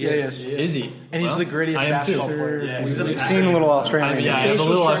think. He is. Is he? And he's Well, the grittiest I am too. basketball player. Yeah, We've seen a little Australian. Yeah, I have a Facial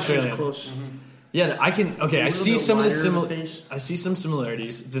little structure is Australian. close. Yeah, I can. Okay, I A little see bit some of the wider similar. face. I see some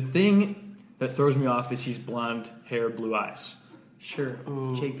similarities. The thing that throws me off is he's blonde hair, blue eyes. Sure.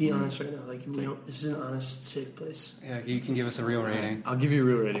 Jake, be honest right now. Like, this is an honest, safe place. Yeah, you can give us a real rating. I'll give you a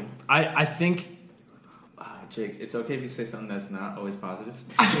real rating. I think. Jake, it's okay if you say something that's not always positive.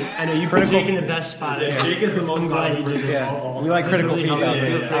 I know you put Jake in the best spot. Jake is the most I'm glad positive you did person this. of all. We like critical really feedback. helpful.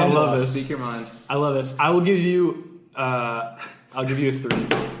 here. I love this. Speak your mind. I love this. I will give you. I'll give you a 3.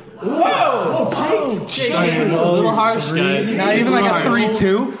 Jake, It's a little harsh, guys. Not even like a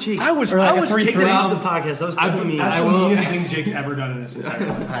 3-2. I was Or like a taking 3-3. off the podcast. That was too mean. That's I the will- meanest thing Jake's ever done in his entire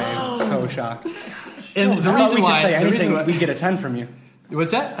life. I am so shocked. And I the thought reason we why. could say the anything, reason why we'd get a 10 from you.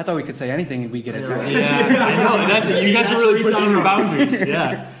 what's that? I thought we could say anything and we'd get a 10. Yeah, I know. And that's it. You guys are really pushing your boundaries.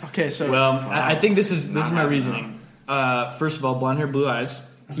 Yeah. Okay, so Well, I think this is my reasoning. First of all, blonde hair, blue eyes.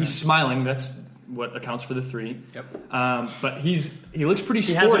 He's smiling. That's what accounts for the 3. Yep. But he looks pretty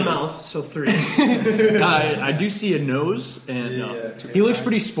He sporty. has a mouth, so 3. I do see a nose, and he looks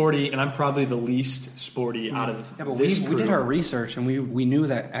pretty sporty, and I'm probably the least sporty out of Yeah, but this we crew. did our research, and we knew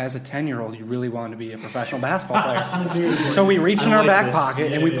that as a 10-year-old, you really wanted to be a professional basketball player. So we reached in I our like back this.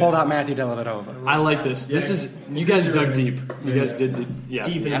 pocket, and we pulled out Matthew Dellavedova. I like this. This is you guys dug deep. You guys did Deep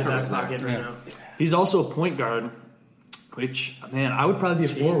in the back effortless pocket right Yeah. now. He's also a point guard, which man, I would probably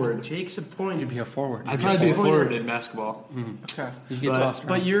be a forward. Jake's a point. You'd be a forward. I'd probably be a forward in basketball. Okay. You get but- tossed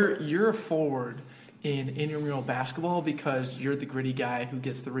But around. you're a forward in intramural basketball because you're the gritty guy who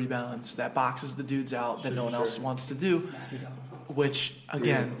gets the rebounds, that boxes the dudes out that no one else wants to do, which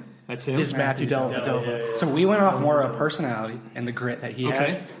again That's him. is Matthew Dellavedova. So we went off more of personality and the grit that he Okay.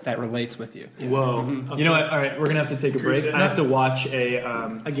 has that relates with you. Whoa. You know what? All right, we're gonna have to take a break. I have to watch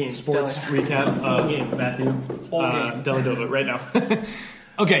a game. sports recap of Matthew Dellavedova right now.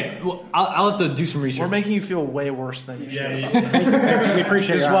 Okay, well, I'll have to do some research. We're making you feel way worse than you should. We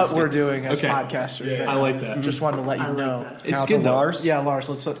appreciate Is your what honesty. we're doing as Okay. podcasters. I like that. Just wanted to let you I like know. that. It's Now good to though. Lars, Yeah, Lars,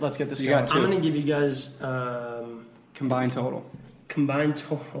 let's get this You going. got I'm two. going to give you guys Combined total. combined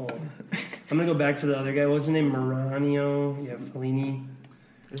total. I'm going to go back to the other guy. What's his name? Maranio. Yeah, Fellini.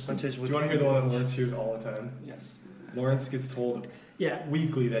 Do you want to hear the one that Lawrence hears all the time? Yes. Lawrence gets told Yeah.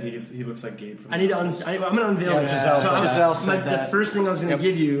 weekly that he looks like Gabe from I need to. I'm going to unveil Yeah, this. Giselle So said I'm- that. Giselle said the that. first thing I was going to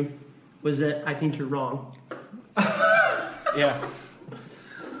Yep. give you was that I think you're wrong. Yeah.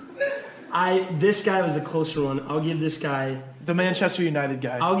 This guy was the closer one. I'll give this guy. The Manchester United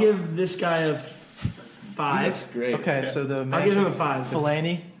guy. I'll give this guy a 5. Great. Okay, so the I'll give him a 5.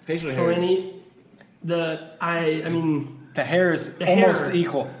 Fellaini. Facial hair. Fellini. I mean. The hair is The hair. almost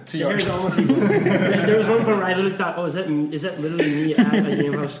equal to The hair yours. is almost equal. There was one point where I literally thought, "Oh, is that literally me at a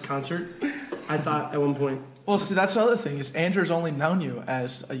Yam Haus concert?" I thought at one point. Well, see, that's the other thing is Andrew's only known you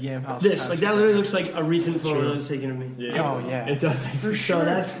as a Yam House. This like that concert. literally looks like a recent photo that was taken of me. Oh yeah. It does. So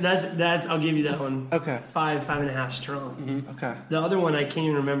that's I'll give you that one. Okay. 5.5 strong. Okay. The other one I can't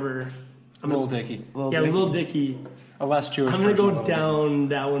even remember. Little Dicky. Lil Dicky. A less Jewish I'm gonna version go of Lil down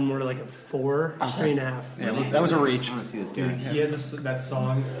that one more to like a 4, 3.5. Dicky. Yeah, that was a reach. I want to see this guy. He has that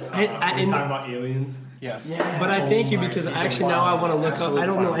song. I- where he's and- talking about aliens. Yes. But I thank you my because God. actually now I want to look up. Absolute I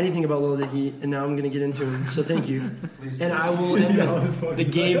don't know clown. anything about Lil Dicky, and now I'm going to get into him. So thank you. And I will end with the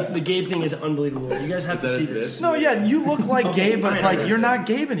Gabe. The Gabe thing is unbelievable. You guys have to that see a this. No, yeah, you look like Okay, Gabe, but fine, like okay. you're not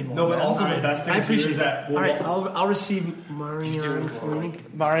Gabe anymore. No, but also the best thing I too appreciate is that. that. All right, I'll receive Marion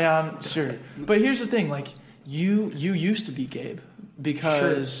Fellini. Marion, sure. But here's the thing, like you used to be Gabe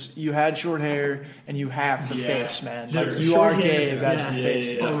because you had short hair and you have the face, man. Sure. Like you Short are hair, Gabe as the yeah.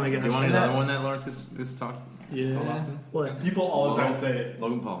 face. Oh my Do you gosh. want And another that- one that Lawrence gets talked? Yeah. What? People all the time say,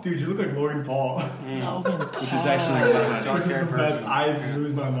 Logan Paul. "Dude, you look like Logan Paul." Which is actually Dark Which is hair the best. version. I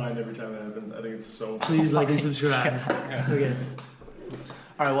lose my mind every time that happens. I think it's so. Please like and subscribe. Okay.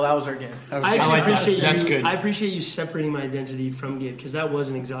 All right, well that was our game. That was I actually like that. appreciate you. That's good. I appreciate you separating my identity from Gabe because that was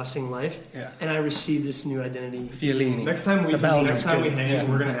an exhausting life. Yeah. And I received this new identity. Fellini. Next time we Belgian hang, kid.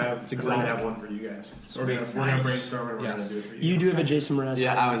 we're gonna have exotic. one for you guys. We're gonna brainstorm and we're Yes. gonna do it for you. You do have a Jason Mraz.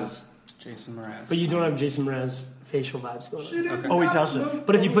 Yeah, hat. I was. Jason Mraz. But you don't have Jason Mraz facial vibes going on. Okay. Oh, he doesn't.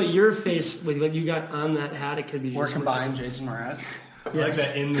 But if you put your face with what you got on that hat, it could be Or Jason combined Jason Mraz. I like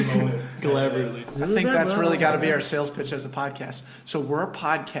that in the moment. Collaboratively. Mraz. I think that's really got to be our sales pitch as a podcast. So we're a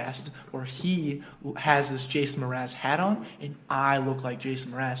podcast where he has this Jason Mraz hat on, and I look like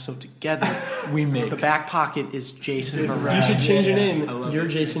Jason Mraz. So together, We make. the back pocket is Jason You Mraz. should change your name. I love You're it.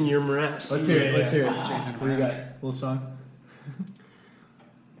 Jason. You're Mraz. Let's hear it. Let's hear it. Jason What do you got? Mraz. Little song?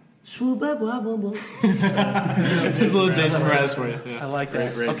 Swoop up, wop, wop, wop. There's a little Jason Mraz for you. I Yeah. like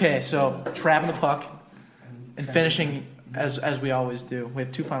that. Great. Okay, so trapping the puck and finishing as we always do. We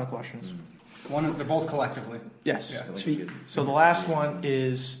have two final questions. They're both collectively. Yes. Yeah. Sweet. So the last one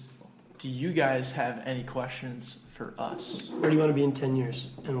is, do you guys have any questions for us? Where do you want to be in 10 years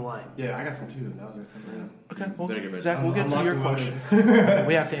and why? Yeah, I got some too. That was it. Okay, well, Better get ready. Zach, we'll get to I'm your locked question. and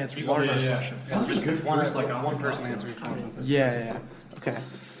We have to answer Laura's yeah. question. Yeah, just good one, first, like, one off the person top. answer each one. Since it's Yeah. Okay.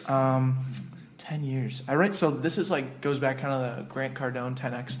 10 years. All right. So this is like goes back kind of the Grant Cardone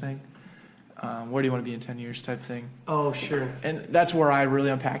 10x thing. Where do you want to be in 10 years type thing? Oh, sure. And that's where I really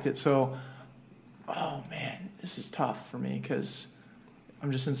unpacked it. So, oh man, this is tough for me because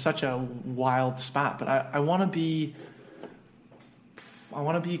I'm just in such a wild spot. But I want to be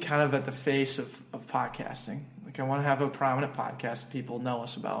kind of at the face of podcasting. Like I want to have a prominent podcast that people know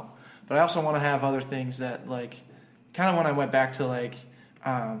us about. But I also want to have other things that like, kind of when I went back to like,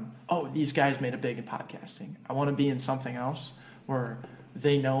 oh, these guys made it big in podcasting. I want to be in something else where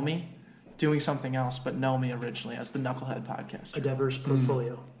they know me doing something else, but know me originally as the Knucklehead podcast. A diverse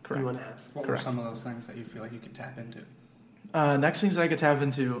portfolio. Correct. want to have. What Correct. were some of those things that you feel like you could tap into? Next things I could tap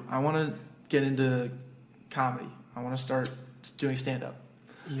into, I want to get into comedy. I want to start doing stand-up.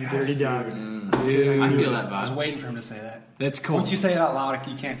 You dirty dog. I feel that I was vibe. waiting for him to say that. That's cool. Once you say it out loud,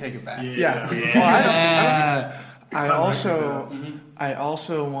 you can't take it back. Yeah. Yeah. Well, I Sounds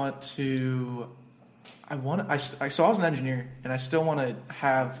also want to. So I was an engineer, and I still want to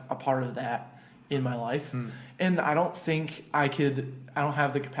have a part of that in my life. And I don't think I don't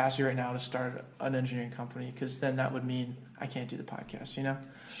have the capacity right now to start an engineering company, because then that would mean I can't do the podcast. Sure.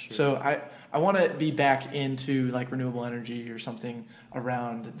 So I want to be back into like renewable energy or something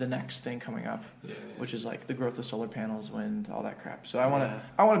around the next thing coming up, which is like the growth of solar panels, wind, all that crap. So I want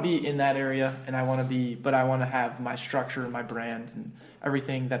to be in that area, and I want to have my structure and my brand and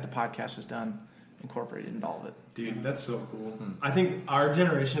everything that the podcast has done incorporated into all of it. Dude, that's so cool. I think our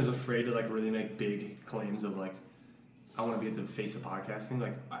generation is afraid to like really make big claims of like, I want to be at the face of podcasting.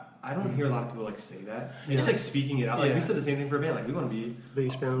 Like, I don't hear a lot of people like say that. Yeah. Just like speaking it out. Like Yeah. we said the same thing for a band. Like we want to be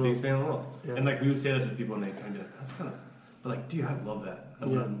Biggest fan in the biggest world. band in the world. Yeah. And like we would say that to people, and they kind of be like, that's kind of. But like, dude, I love that.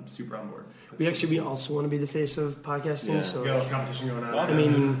 I'm super on board. We also want to be the face of podcasting. Yeah. So We got a competition going on. I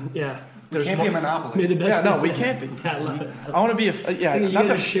mean, yeah. It can't be a monopoly. Maybe the best. Yeah, no, we can't be. I love it. I want to be You not guys are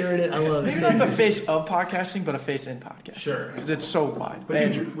the sharing it. I love maybe it. not the face of podcasting, but a face in podcasting. Sure. Because it's so wide. But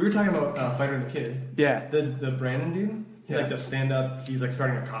Andrew. dude, we were talking about Fighter and the Kid. Yeah. The Brandon dude, he Yeah. like does stand up. He's like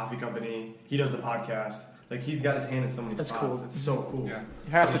starting a coffee company. He does the podcast. Like he's got his hand in so many That's spots. cool. It's so cool. Yeah.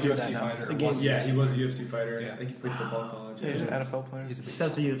 You have to He's a do UFC that now. fighter. The game. Yeah, he was a UFC fighter. Yeah. I think he played football in college. Yeah, he's an NFL player. He's a beast.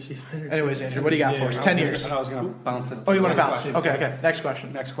 Seth's a UFC fighter. Anyways, Andrew, what do you got for us? Yeah, 10 years. I was going to bounce it. Oh, you want to Next bounce? question. Okay. Next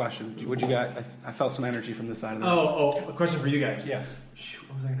question. Next question. What you got? I felt some energy from this side of the room. Oh, a question for you guys. Yes. Shoot,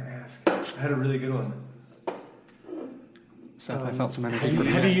 what was I going to ask? I had a really good one. Seth, I felt some energy have from you-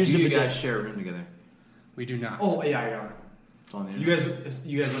 you. have you used Do a you bidet? guys share a room together? We do not. Oh, yeah, I got it. It's on the You guys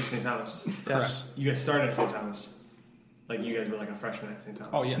went to St. Thomas. Yes. You guys started at St. Thomas. Like you guys were like a freshman at St.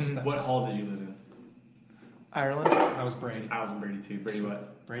 Thomas. Oh, yes. That's What hall did you live in? Ireland. That was Brady. I was in Brady too. Brady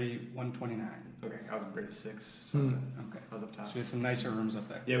what? Brady 129. Okay, I was in Brady 6. Something. Okay. I was up top. So we had some nicer rooms up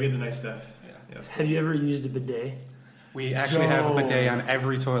there. Yeah, we had the nice stuff. Yeah. Yeah. Have you ever used a bidet? We actually have a bidet on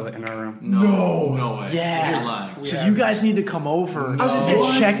every toilet in our room. No way. Yeah. You're lying. We So have- you guys need to come over. I was just saying,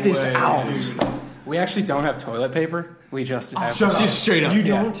 and check this way, out. dude. We actually don't have toilet paper. We just have. shut up. Just straight up. You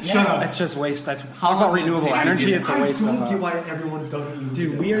Yeah. don't? Shut up. It's just waste. That's talk about long renewable did it take energy. you? It's a waste I of. don't get why everyone doesn't use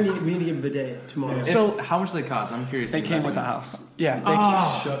Dude, it. we need to get a bidet tomorrow. Yeah. So how much do they cost? I'm curious. They came with the house. Yeah.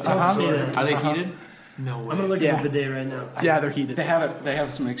 Shut Don't up. say that. Are they heated? No way. I'm gonna look Yeah. at a bidet right now. Yeah, they're heated. They have it. They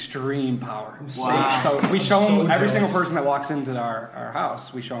have some extreme power. Wow. So we show them So every jealous. single person that walks into our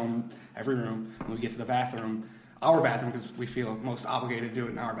house. We show them every room. When we get to the bathroom, our bathroom, because we feel most obligated to do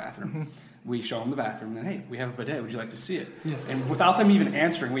it in our bathroom. We show them the bathroom, and then, hey, we have a bidet. Would you like to see it? Yeah. And without them even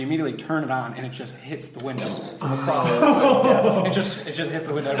answering, we immediately turn it on, and it just hits the window from across. Yeah. It just hits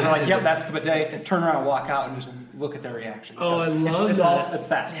the window. And we're like, yep, that's the bidet. And turn around and walk out, and just look at their reaction. Oh, I Because love it's that. It's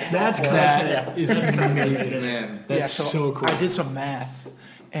that. It's That's all- content. That's amazing. Man. That's so cool. I did some math,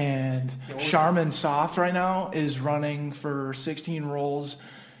 and Charmin Soft right now is running for 16 rolls,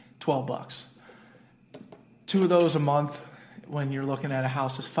 $12. 2 of those a month. When you're looking at a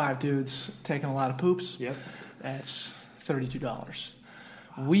house with 5 dudes taking a lot of poops, Yep. that's $32.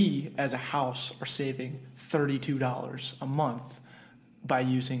 We, as a house, are saving $32 a month by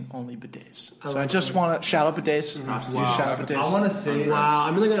using only bidets. So I just want to shout out bidets. Wow. Shout out bidets. I want to say Wow,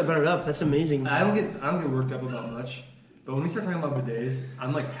 I'm really gonna butter it up. That's amazing. I don't get worked up about much, but when we start talking about bidets,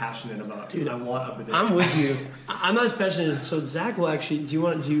 I'm like passionate about. Dude, I want a bidet. I'm with you. I'm not as passionate as so. Zach will actually. Do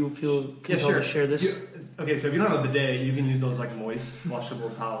you feel compelled to share this? Okay, so if you don't have a bidet, you can use those like moist,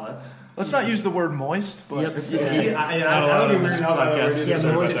 flushable towelettes. Let's not use the word moist, but Yep. See, I don't get weird how that word is. Yeah,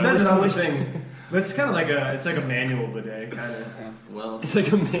 moist- It says it on the moist. thing, but it's kind of like a manual bidet, kind of. Well, It's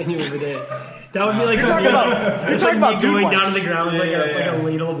like a manual bidet. That would be like you're talking about dude going wipes. down to the ground with Yeah, like yeah. a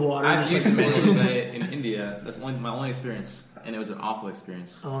ladle of water. I've Just used like- a manual bidet in India. That's my only experience, and it was an awful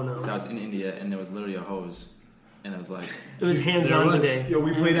experience. Oh no! So I was in India, and there was literally a hose, and it was like, It was hands-on There was- bidet. Yo,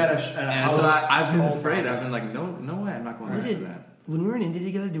 we played at a and house. so I've been called- afraid. I've been like, no way, I'm not going We after did. that. When we were in India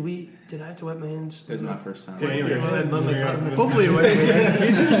together, did I have to wipe my hands? It was my first time. Okay, anyways. hopefully it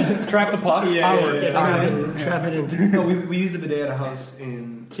was. Track the puck. Trap it in. No, we used the bidet at a house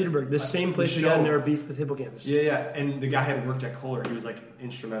in Cedarburg, the same place you show. got in our beef with Hippocampus. Yeah, and the guy had worked at Kohler. He was like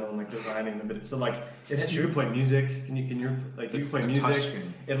instrumental in like designing the bidet. So like, you could play music. You could play It's music. a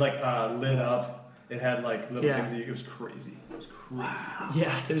touchscreen. It like lit up. It had like little Yeah. things. It was crazy. It was crazy.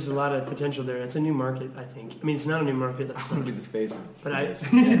 Yeah, there's a lot of potential there. It's a new market, I think. I mean, it's not a new market. That's I'm gonna be the face. But I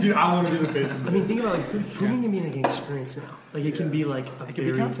Dude, I want to do the face. I mean, think about like pooping can be like an experience now. Like it can be like a It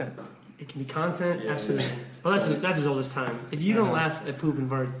could be content. It can be content, Yeah, absolutely. Well, that's as old as time. If you don't laugh at poop and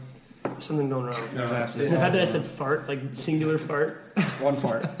fart, there's something going wrong. No, And the fact that I said fart, like singular fart. One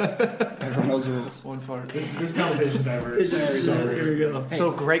fart. Everyone knows the rules. One fart. this conversation diverged. Here we go. So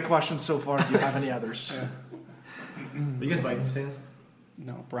great questions so far. Do you have any others? Are you guys Vikings fans?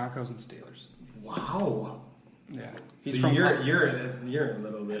 No, Broncos and Steelers. Wow. Yeah. So you're a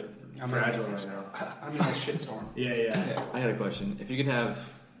little bit I'm fragile in a- right now. I'm in a shitstorm. Yeah. I got a question. If you could have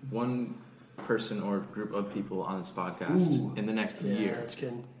one person or group of people on this podcast in the next Yeah, year, that's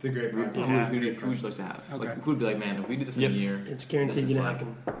good. It's a great who, podcast. who would you like to have? Okay. Like, who would be like, man, if we do this in Yep. a year, It's guaranteed This is gonna like-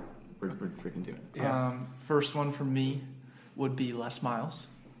 happen. we're freaking doing it. Yeah. First one for me would be Les Miles.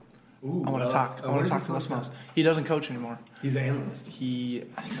 Ooh, I want to talk. I want to talk to Les Miles. He doesn't coach anymore. He's an analyst. I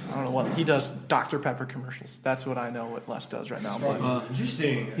don't know what he does. Dr Pepper commercials. That's what I know what Les does right now. But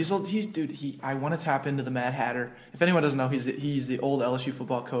Interesting. I want to tap into the Mad Hatter. If anyone doesn't know, he's the old LSU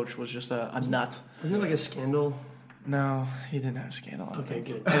football coach. Was just a nut. Isn't it like a scandal? No, he didn't have a scandal. I don't Okay,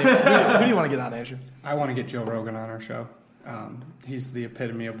 think. good. Anyway, who do you want to get on, Andrew? I want to get Joe Rogan on our show. He's the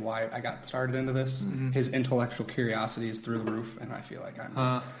epitome of why I got started into this. His intellectual curiosity is through the roof, and I feel like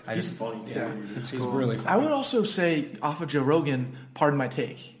He's funny too. Yeah, he's really funny. I would also say, off of Joe Rogan, pardon my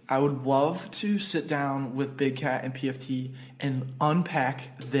take, I would love to sit down with Big Cat and PFT and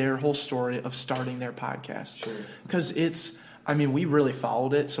unpack their whole story of starting their podcast. Sure. Because we really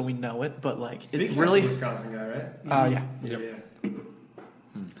followed it, so we know it, but like, it Big Cat's really. a Wisconsin guy, right? Yeah. Yeah.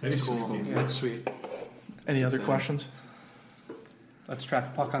 That's cool. Yeah. That's sweet. Any other questions? Let's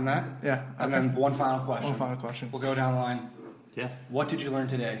traffic puck on that. Yeah. And then one final question. One final question. We'll go down the line. Yeah. What did you learn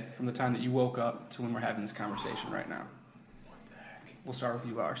today from the time that you woke up to when we're having this conversation right now? We'll start with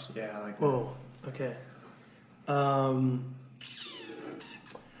you, Lars. Yeah, I like that. Whoa. Okay.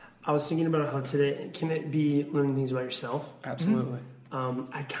 I was thinking about how today can it be learning things about yourself. Absolutely.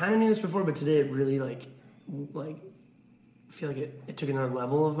 I kind of knew this before, but today it really like I feel like it took another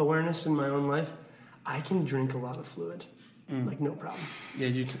level of awareness in my own life. I can drink a lot of fluid, like no problem. Yeah,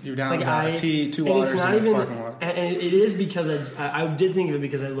 you're down Like to tea, 2 and waters, it's not and even, sparkling water. and it is because I did think of it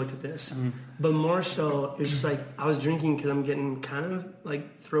because I looked at this, but more so it was just like I was drinking because I'm getting kind of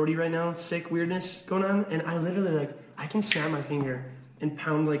like throaty right now, sick weirdness going on, and I literally I can snap my finger and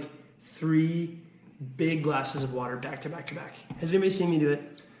pound like 3 big glasses of water back to back to back. Has anybody seen me do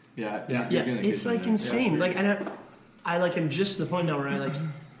it? Yeah, Yeah. you're Yeah, gonna it's get like insane. Like, and I like am just to the point now where I like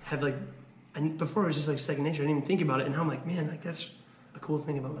have like, and before it was just like second nature. I didn't even think about it, and now I'm like, man, like that's a cool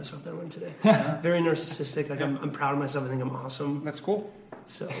thing about myself that I learned today. Very narcissistic. Like I'm proud of myself. I think I'm awesome. That's cool.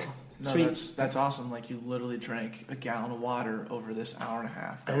 So No, sweet. that's awesome. Like, you literally drank a gallon of water over this hour and a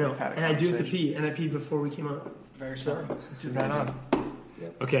half. I that know, we've had a and I do have to conversation. pee, and I peed before we came out. Very So sorry. Right on.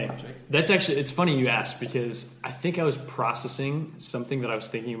 Okay, that's actually, it's funny you asked because I think I was processing something that I was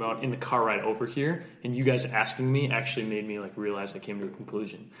thinking about in the car ride over here, and you guys asking me actually made me like realize I came to a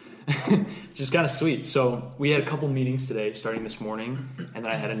conclusion, which is kind of sweet. So we had a couple meetings today, starting this morning, and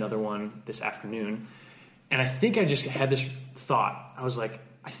then I had another one this afternoon, and I think I just had this thought. I was like,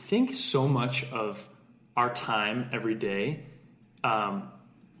 I think so much of our time every day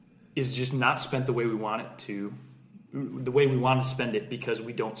is just not spent the way we want it to. The way we want to spend it because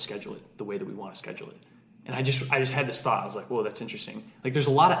we don't schedule it the way that we want to schedule it. And I just had this thought. I was like, whoa, that's interesting. Like, there's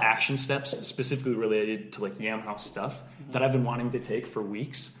a lot of action steps specifically related to like Yam Haus stuff that I've been wanting to take for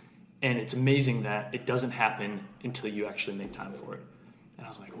weeks. And it's amazing that it doesn't happen until you actually make time for it. And I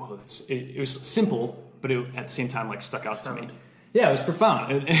was like, whoa, it was simple, but it at the same time like stuck out to me. Yeah, it was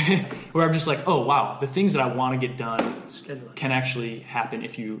profound. Where I'm just like, oh wow, the things that I want to get done schedule it. can actually happen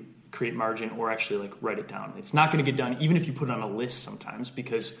if you create margin or actually like write it down. It's not going to get done even if you put it on a list sometimes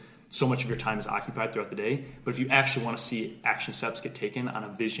because so much of your time is occupied throughout the day. But if you actually want to see action steps get taken on a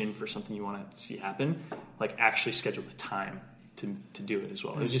vision for something you want to see happen, like actually schedule the time to do it as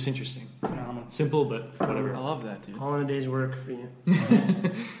well. It was just interesting. Phenomenal. Simple, but whatever. I love that, dude. All in a day's work for you.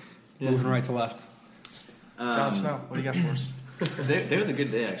 Moving right to left. Jon Snow, what do you got for us? Today was a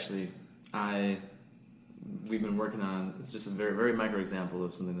good day actually. We've been working on, it's just a very, very micro example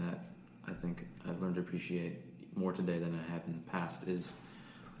of something that I think I've learned to appreciate more today than I have in the past is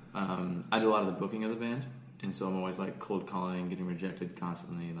I do a lot of the booking of the band, and so I'm always like cold calling, getting rejected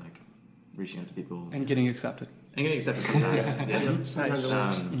constantly, like reaching out to people And getting accepted. and getting accepted sometimes. Sometimes it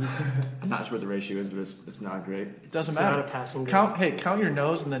works. I'm not sure what the ratio is, but it's not great. It doesn't It's matter. not a passing grade. Count your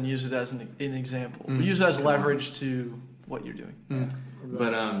nose and then use it as an example. Use it as leverage to what you're doing.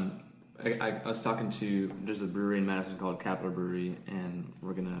 But I was talking to, there's a brewery in Madison called Capital Brewery, and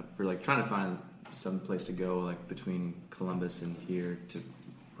we're like trying to find some place to go like between Columbus and here to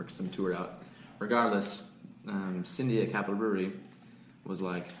work some tour out. Regardless, Cindy at Capital Brewery was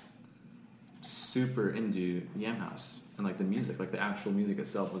like super into Yam Haus and like the music, like the actual music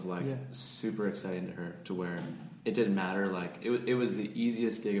itself was like super exciting to her, to where it didn't matter. Like it was the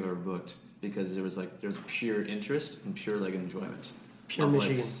easiest gig I've ever booked because there was pure interest and pure like enjoyment. Pure of,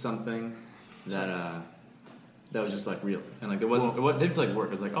 Michigan. like, something that was just like real, and like it didn't like work.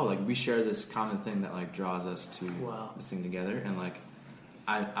 It was like, oh, like we share this common thing that like draws us to this thing together, and like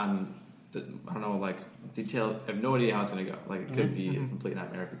I don't know, like detail. I have no idea how it's gonna go. Like it could be a complete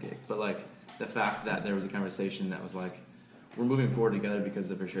nightmare of a gig, but like the fact that there was a conversation that was like, we're moving forward together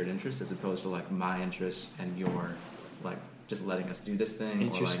because of our shared interest, as opposed to like my interest and your like just letting us do this thing,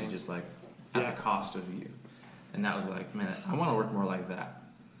 or like just like at the cost of you. And that was like, man, I want to work more like that,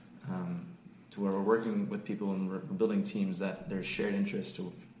 to where we're working with people and we're building teams that there's shared interest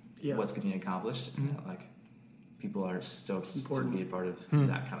to what's getting accomplished, and that, like people are stoked to be a part of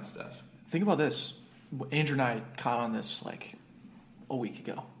that kind of stuff. Think about this. Andrew and I caught on this like a week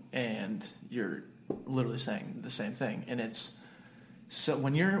ago, and you're literally saying the same thing. And it's so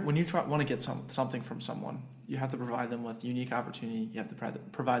when you want to get something from someone, you have to provide them with unique opportunity. You have to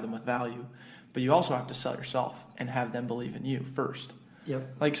provide them with value, but you also have to sell yourself and have them believe in you first.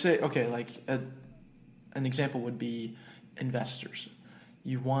 Yep. Like say, okay, like an example would be investors.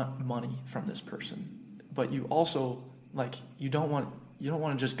 You want money from this person, but you also like you don't want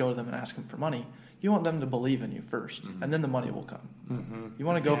to just go to them and ask them for money. You want them to believe in you first, and then the money will come. You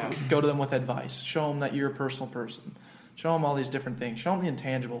want to go to them with advice, show them that you're a personal person, show them all these different things, show them the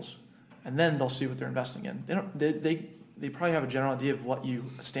intangibles, and then they'll see what they're investing in. They probably have a general idea of what you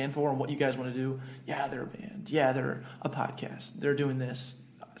stand for and what you guys want to do. Yeah, they're a band. Yeah, they're a podcast. They're doing this.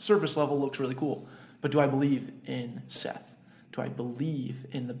 Surface level looks really cool, but do I believe in Seth? Do I believe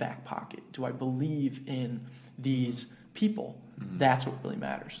in the back pocket? Do I believe in these people? That's what really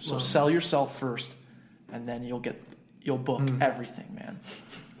matters. So sell yourself first, and then you'll book everything, man.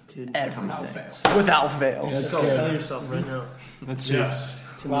 Dude, everything without fail. Yeah, so sell yourself right now. That's Yes.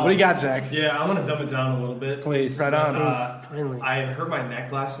 What do you got, Zach? Yeah, I'm gonna dumb it down a little bit. Please, right on. Finally, I hurt my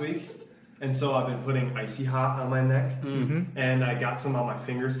neck last week, and so I've been putting icy hot on my neck, and I got some on my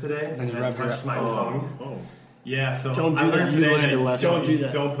fingers today, and then touched my tongue. Oh. Yeah, so Don't do I learned that. today You learned that a lesson. Don't do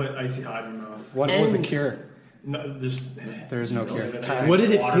that. Don't put icy hot in your mouth. What was the cure? No, There is no cure. What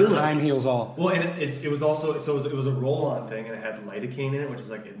did it feel like? Time heals all. Well, and it was also it was a roll-on thing, and it had lidocaine in it, which is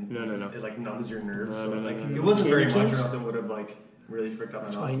like it like numbs your nerves. It wasn't very much, or else it would have like really freaked out my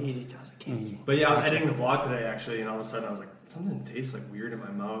that's mouth. why you eat 8,000 candy. But yeah, I was editing the vlog today actually, and all of a sudden I was like, something tastes like weird in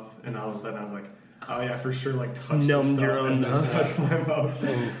my mouth, and all of a sudden I was like, oh yeah, for sure, like touched Numbed stuff your own and just mouth. touched my mouth.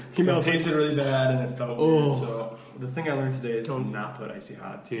 It tasted really bad, and it felt weird. So the thing I learned today is to not put icy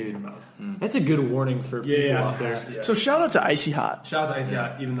hot in your mouth. That's a good warning for people out there. Yeah. So shout out to Icy Hot. Shout out to icy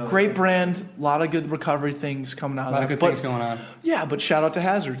hot, even though Great brand, a lot of good recovery things coming out A lot of of good there. things going on. Yeah, but shout out to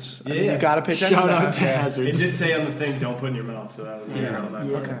Hazards. I mean, Yeah. you got to pay attention Shout to out that. to It Hazards. did say on the thing, don't put in your mouth, so that was on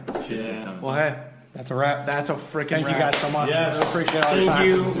that part. Okay. Well, hey, That's a wrap. that's a freaking Thank you wrap. guys so much. Yes. I appreciate all your Thank time.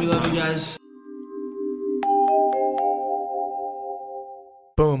 you. We love you guys.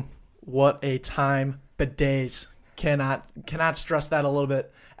 Boom. What a time. Bidets. Cannot stress that a little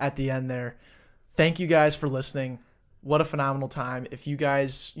bit at the end there. Thank you guys for listening. What a phenomenal time. If you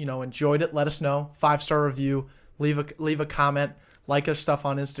guys, enjoyed it, let us know. 5-star review. Leave a comment. Like our stuff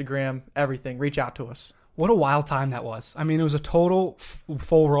on Instagram. Everything. Reach out to us. What a wild time that was. I mean, it was a total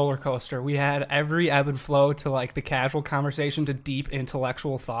full roller coaster. We had every ebb and flow to like the casual conversation to deep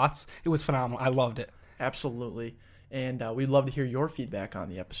intellectual thoughts. It was phenomenal. I loved it. Absolutely. And we'd love to hear your feedback on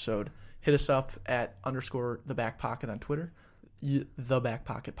the episode. Hit us up at _the back pocket on Twitter, the Back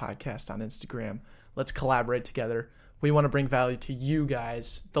Pocket Podcast on Instagram. Let's collaborate together. We want to bring value to you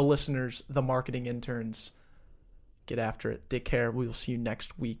guys, the listeners, the marketing interns. Get after it. Take care. We will see you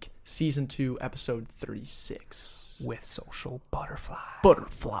next week. Season 2, episode 36. With Social Butterfly.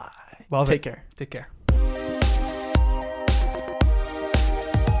 Butterfly. Love Take it. care. Take care.